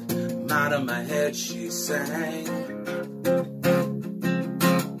head, out of my head, she sang.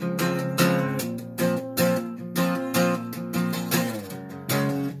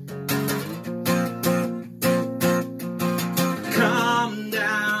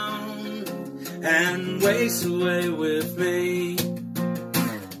 And waste away with me,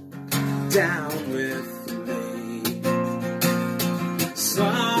 down with me. So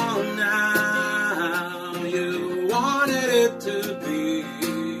now you wanted it to be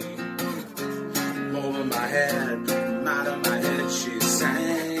over my head, out of my head, she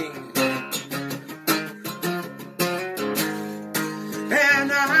sang.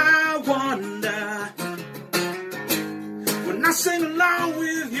 And I wonder, when I sing along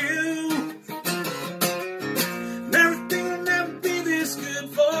with you,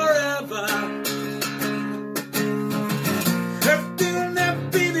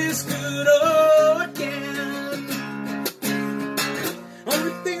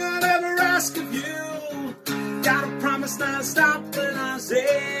 not stop when I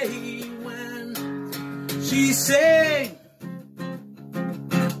say, when she sang.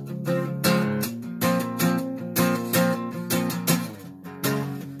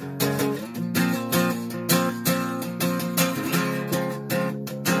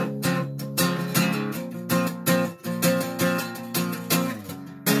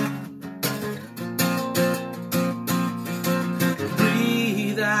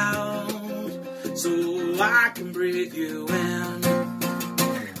 Breathe out so I can breathe you in,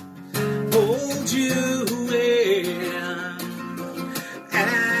 hold you in,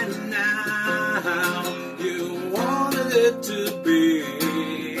 and now you wanted it to be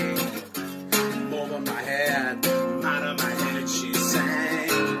over my head, out of my head, she sang.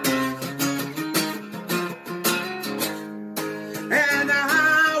 And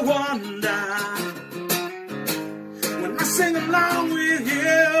I wonder, when I sing along with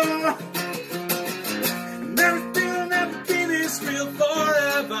you, everything will never be this real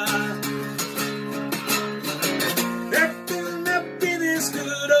forever. Everything will never be this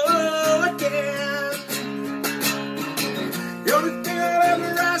good again. The only thing I'll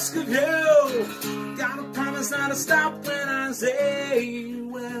ever ask of you, gotta promise not to stop when I say,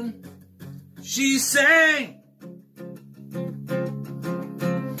 when she sang.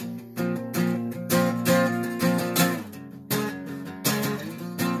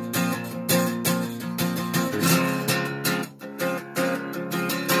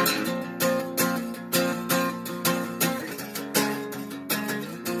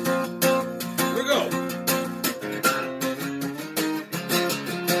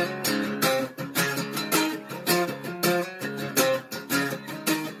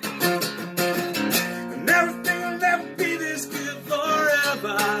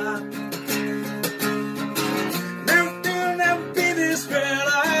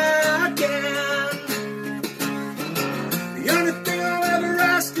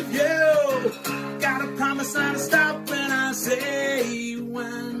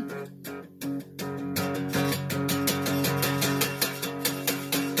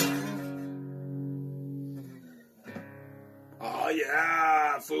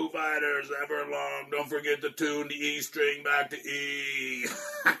 Foo Fighters, Everlong. Don't forget to tune the E string back to E.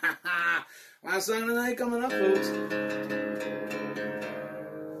 Last song of the night coming up, folks.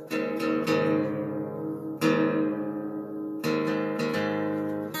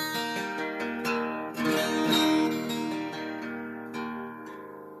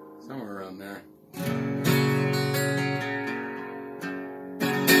 Somewhere around there.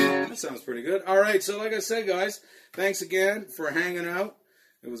 That sounds pretty good. All right, so like I said, guys, thanks again for hanging out.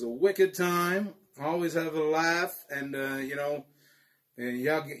 It was a wicked time. Always have a laugh, and you know, you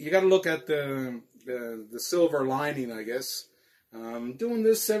got to look at the silver lining, I guess. Doing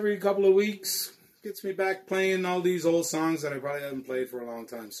this every couple of weeks gets me back playing all these old songs that I probably haven't played for a long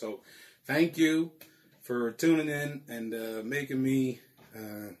time. So, thank you for tuning in and making me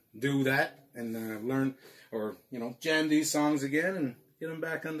do that and learn, or you know, jam these songs again and get them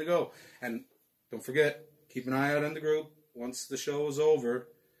back on the go. And don't forget, keep an eye out on the group. Once the show is over,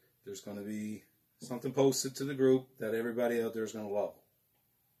 there's going to be something posted to the group that everybody out there is going to love.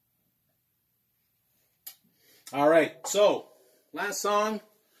 All right, so last song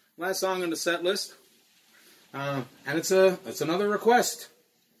on the set list, and it's another request.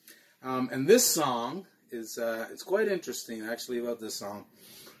 And this song is it's quite interesting actually about this song.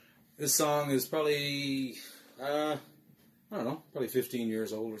 This song is probably I don't know, probably 15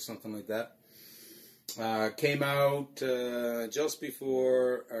 years old or something like that. Came out just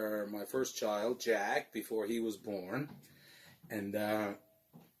before my first child, Jack, before he was born, and I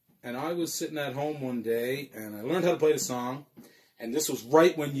was sitting at home one day and I learned how to play the song, and this was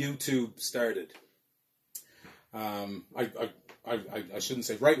right when YouTube started. I shouldn't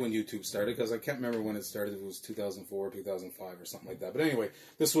say right when YouTube started because I can't remember when it started. It was 2004, 2005 or something like that. But anyway,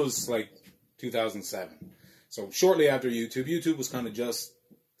 this was like 2007. So shortly after YouTube, YouTube was kind of just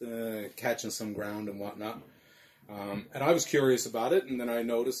catching some ground and whatnot. And I was curious about it, and then I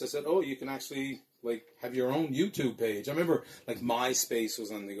noticed, I said, oh, you can actually like have your own YouTube page. I remember like MySpace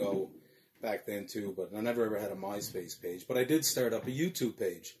was on the go back then too, but I never ever had a MySpace page. But I did start up a YouTube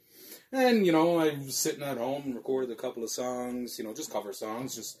page. And, you know, I was sitting at home and recorded a couple of songs, you know, just cover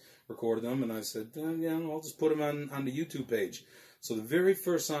songs, just recorded them. And I said, yeah, I'll just put them on the YouTube page. So the very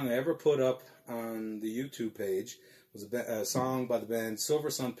first song I ever put up on the YouTube page was a song by the band Silver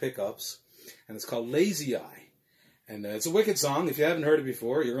Sun Pickups, and it's called Lazy Eye. And it's a wicked song. If you haven't heard it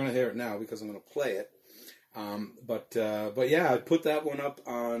before, you're going to hear it now because I'm going to play it. But yeah, I put that one up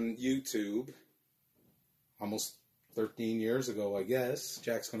on YouTube almost 13 years ago, I guess.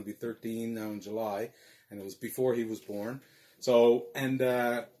 Jack's going to be 13 now in July, and it was before he was born. So, and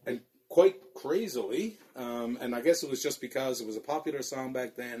quite crazily, and I guess it was just because it was a popular song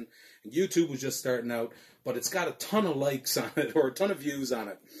back then, and YouTube was just starting out, but it's got a ton of likes on it, or a ton of views on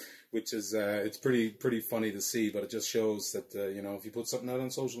it, which is, it's pretty funny to see, but it just shows that, you know, if you put something out on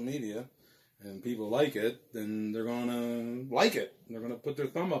social media, and people like it, then they're going to like it. They're going to put their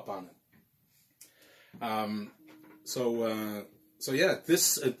thumb up on it. So yeah,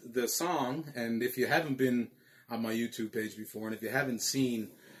 the song, and if you haven't been on my YouTube page before, and if you haven't seen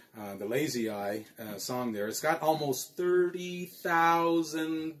the Lazy Eye song there, it's got almost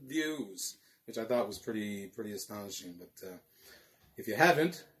 30,000 views, which I thought was pretty astonishing. But if you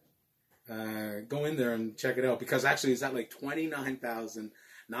haven't, go in there and check it out, because actually it's at like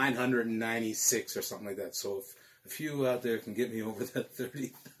 29,996 or something like that. So if a few out there can get me over that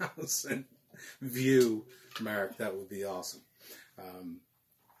 30,000 view mark, that would be awesome.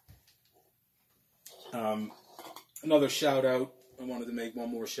 Another shout out. I wanted to make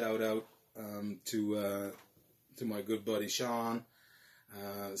one more shout out to my good buddy Sean,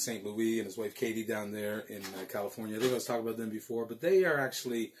 St. Louis, and his wife Katie down there in California. I think I was talking about them before, but they are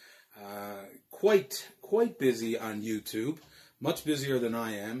actually quite busy on YouTube. Much busier than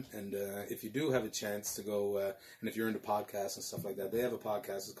I am, and if you do have a chance to go, and if you're into podcasts and stuff like that, they have a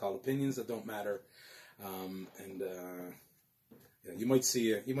podcast. It's called Opinions That Don't Matter, yeah, you might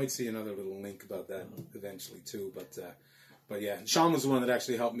see another little link about that eventually too. But yeah, Sean was the one that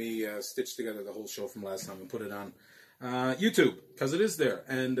actually helped me stitch together the whole show from last time and put it on YouTube, because it is there,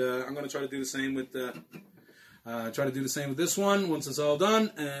 and I'm going to try to do the same with this one. Once it's all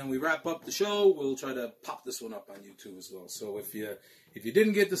done and we wrap up the show, we'll try to pop this one up on YouTube as well. So if you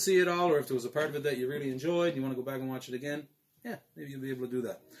didn't get to see it all, or if there was a part of it that you really enjoyed and you want to go back and watch it again, yeah, maybe you'll be able to do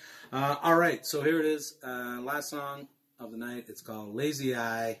that. All right, so here it is, last song of the night. It's called Lazy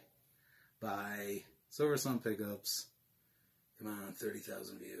Eye by Silver Sun Pickups. Come on,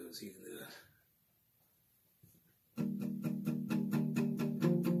 30,000 views, you can do that.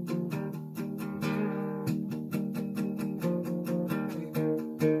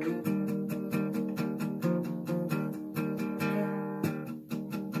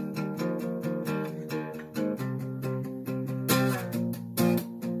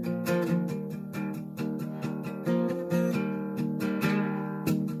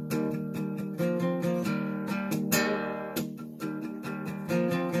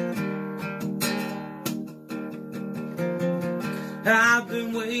 I've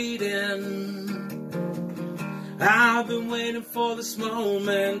been waiting for this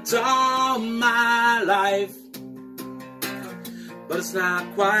moment all my life, but it's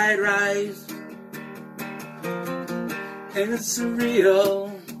not quite right, and it's surreal.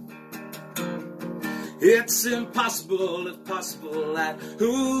 It's impossible, if possible, at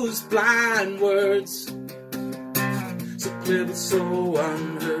whose blind words so clear but so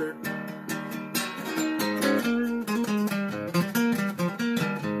unheard.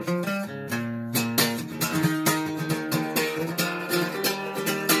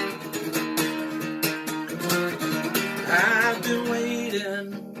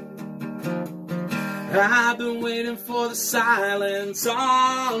 I've been waiting for the silence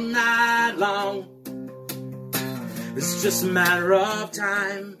all night long. It's just a matter of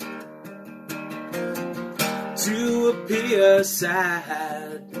time to appear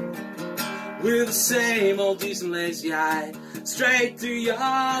sad with the same old decent lazy eye straight through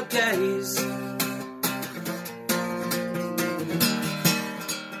your gaze.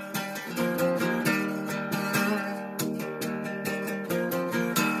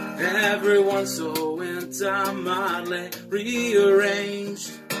 Everyone's so intimately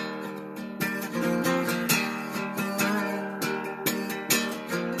rearranged.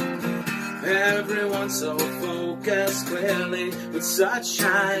 Everyone's so focused clearly with such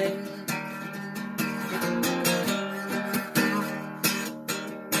shine.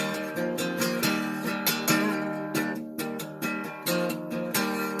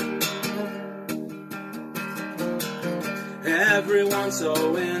 Everyone's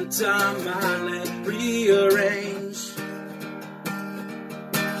so intimately rearranged.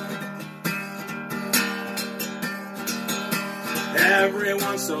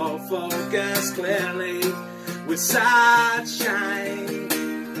 Everyone's so focused clearly with such shine.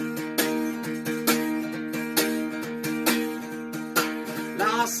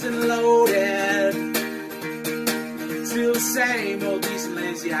 Lost and loaded, still the same old decent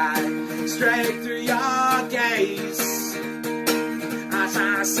lazy eye straight through your gaze.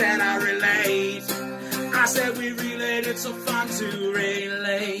 I said I relate. I said we relate. It's so fun to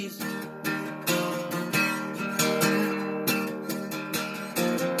relate.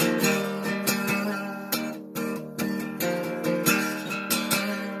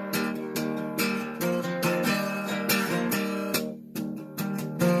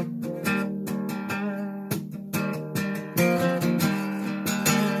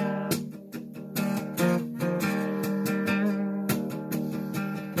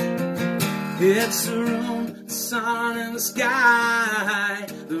 It's the room, the sun and the sky.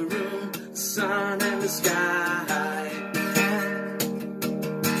 The room, the sun and the sky.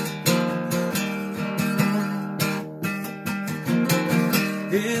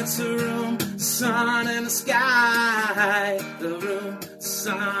 It's the room, the sun and the sky. The room, the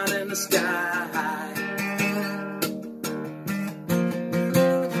sun and the sky.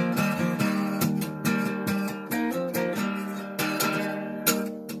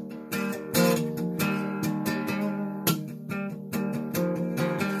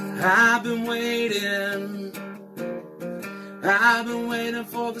 I've been waiting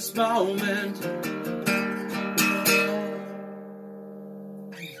for this moment.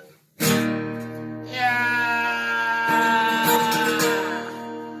 Yeah!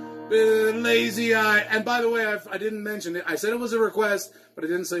 Lazy eye. And by the way, I didn't mention it. I said it was a request, but I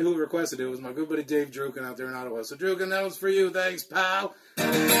didn't say who requested it. It was my good buddy Dave Drukin out there in Ottawa. So Drukin, that was for you. Thanks, pal.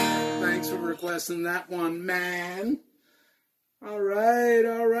 Thanks for requesting that one, man. All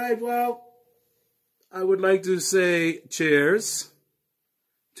right. Well, I would like to say cheers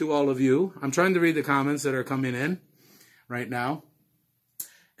to all of you. I'm trying to read the comments that are coming in right now.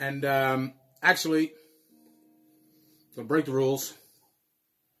 And actually, to break the rules,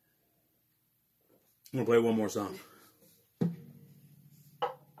 I'm going to play one more song.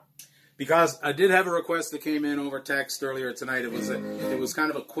 Because I did have a request that came in over text earlier tonight. It was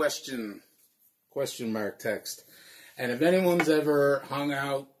kind of a question mark text. And if anyone's ever hung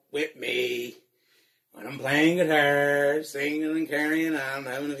out with me when I'm playing guitar, singing and carrying on,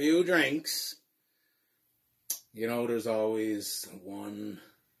 having a few drinks, you know there's always one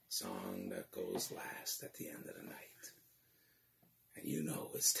song that goes last at the end of the night. And you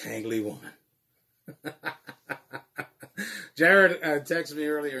know it's Tangly Woman. Jared texted me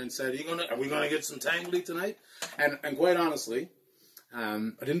earlier and said, are we going to get some Tangly tonight? And quite honestly,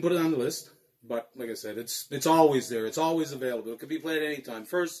 I didn't put it on the list. But like I said, it's always there. It's always available. It can be played anytime.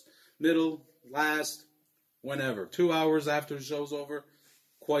 First, middle, last, whenever. 2 hours after the show's over.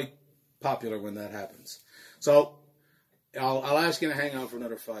 Quite popular when that happens. So I'll ask you to hang out for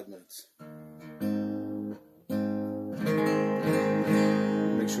another 5 minutes.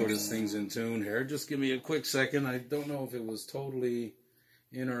 sure this thing's in tune here. Just give me a quick second. I don't know if it was totally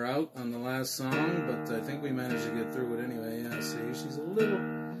in or out on the last song, but I think we managed to get through it anyway. Yeah, see, she's a little,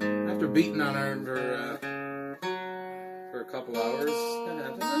 after beating on her for a couple hours. Boy,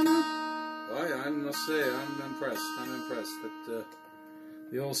 I must say, I'm impressed. I'm impressed that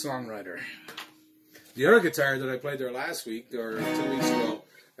the old songwriter. The other guitar that I played there last week, or 2 weeks ago,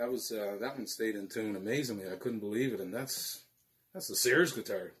 that one stayed in tune amazingly. I couldn't believe it, and that's the Sears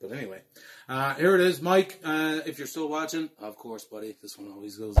guitar. But anyway, here it is, Mike. If you're still watching, of course, buddy. This one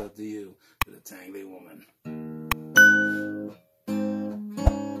always goes out to you, to the Tangly Woman.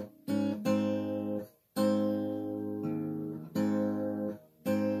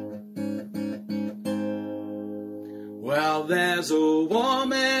 Well, there's a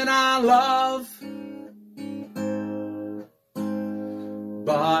woman I love,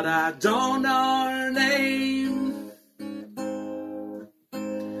 but I don't know her name.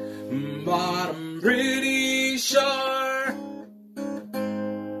 But I'm pretty sure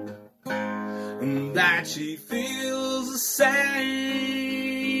that she feels the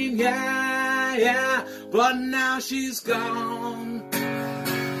same. Yeah, yeah, but now she's gone,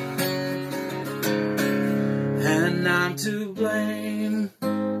 and I'm to blame.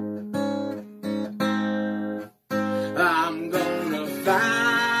 I'm gonna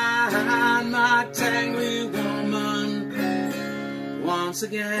find my tangly woman once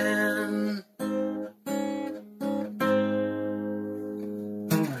again.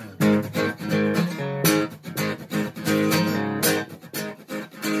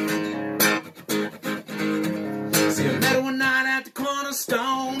 See, I met her one night at the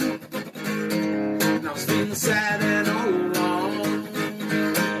Cornerstone, and I was feeling sad and all alone.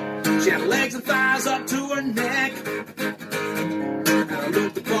 She had legs and thighs up to her neck, and I looked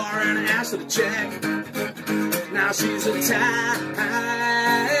at the bar and I asked her to check. Now she's a tangly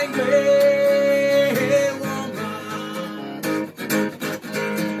woman.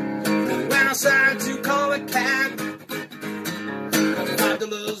 And when I decided to call a cab,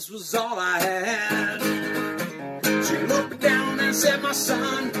 $5 was all I had. She looked me down and said, my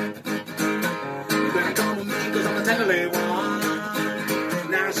son, you better come with me, cause I'm a tangly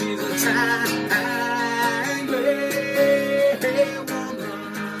one. Now she's a tangly woman.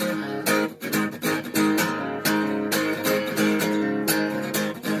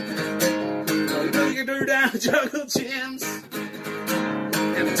 You get her down to Juggle Jim's,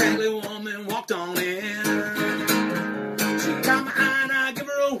 and the tangly woman walked on in. She caught my eye and I give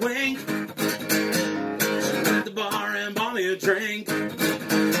her a wink. She went at the bar and bought me a drink.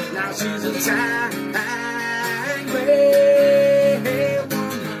 Now she's a tangly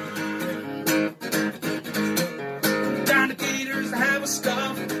woman. Down to Gators to have a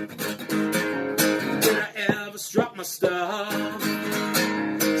stuff. Did I ever strut my stuff?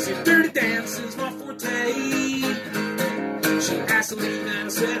 See, dirty dancing's my forte. She asked to leave and I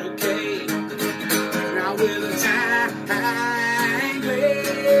said okay. Now with a tangly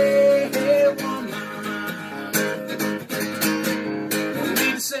woman, no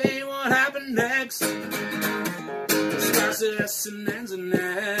need to say what happened next. Starts at S and ends in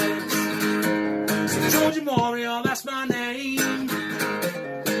X. So Georgie Morio, that's my name, and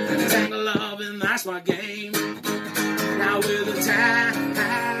tangle loving, that's my game. Now with a tangly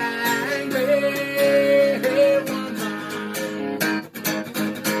woman.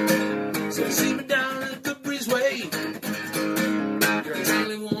 So see me down at the breezeway. You're a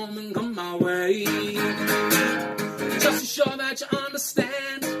tangly woman, come my way. Just to show that you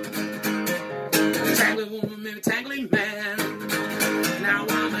understand. Tangly woman, maybe tangly man. Now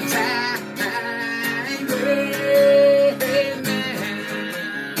I'm a tangly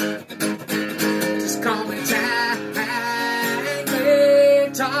man. Just call me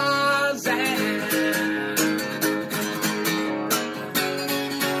tangly Tarzan.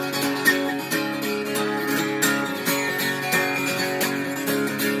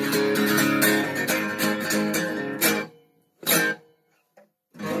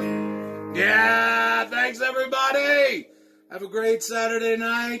 Yeah, thanks everybody. Have a great Saturday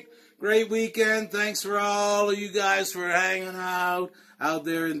night, great weekend. Thanks for all of you guys for hanging out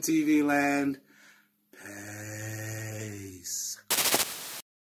there in TV land.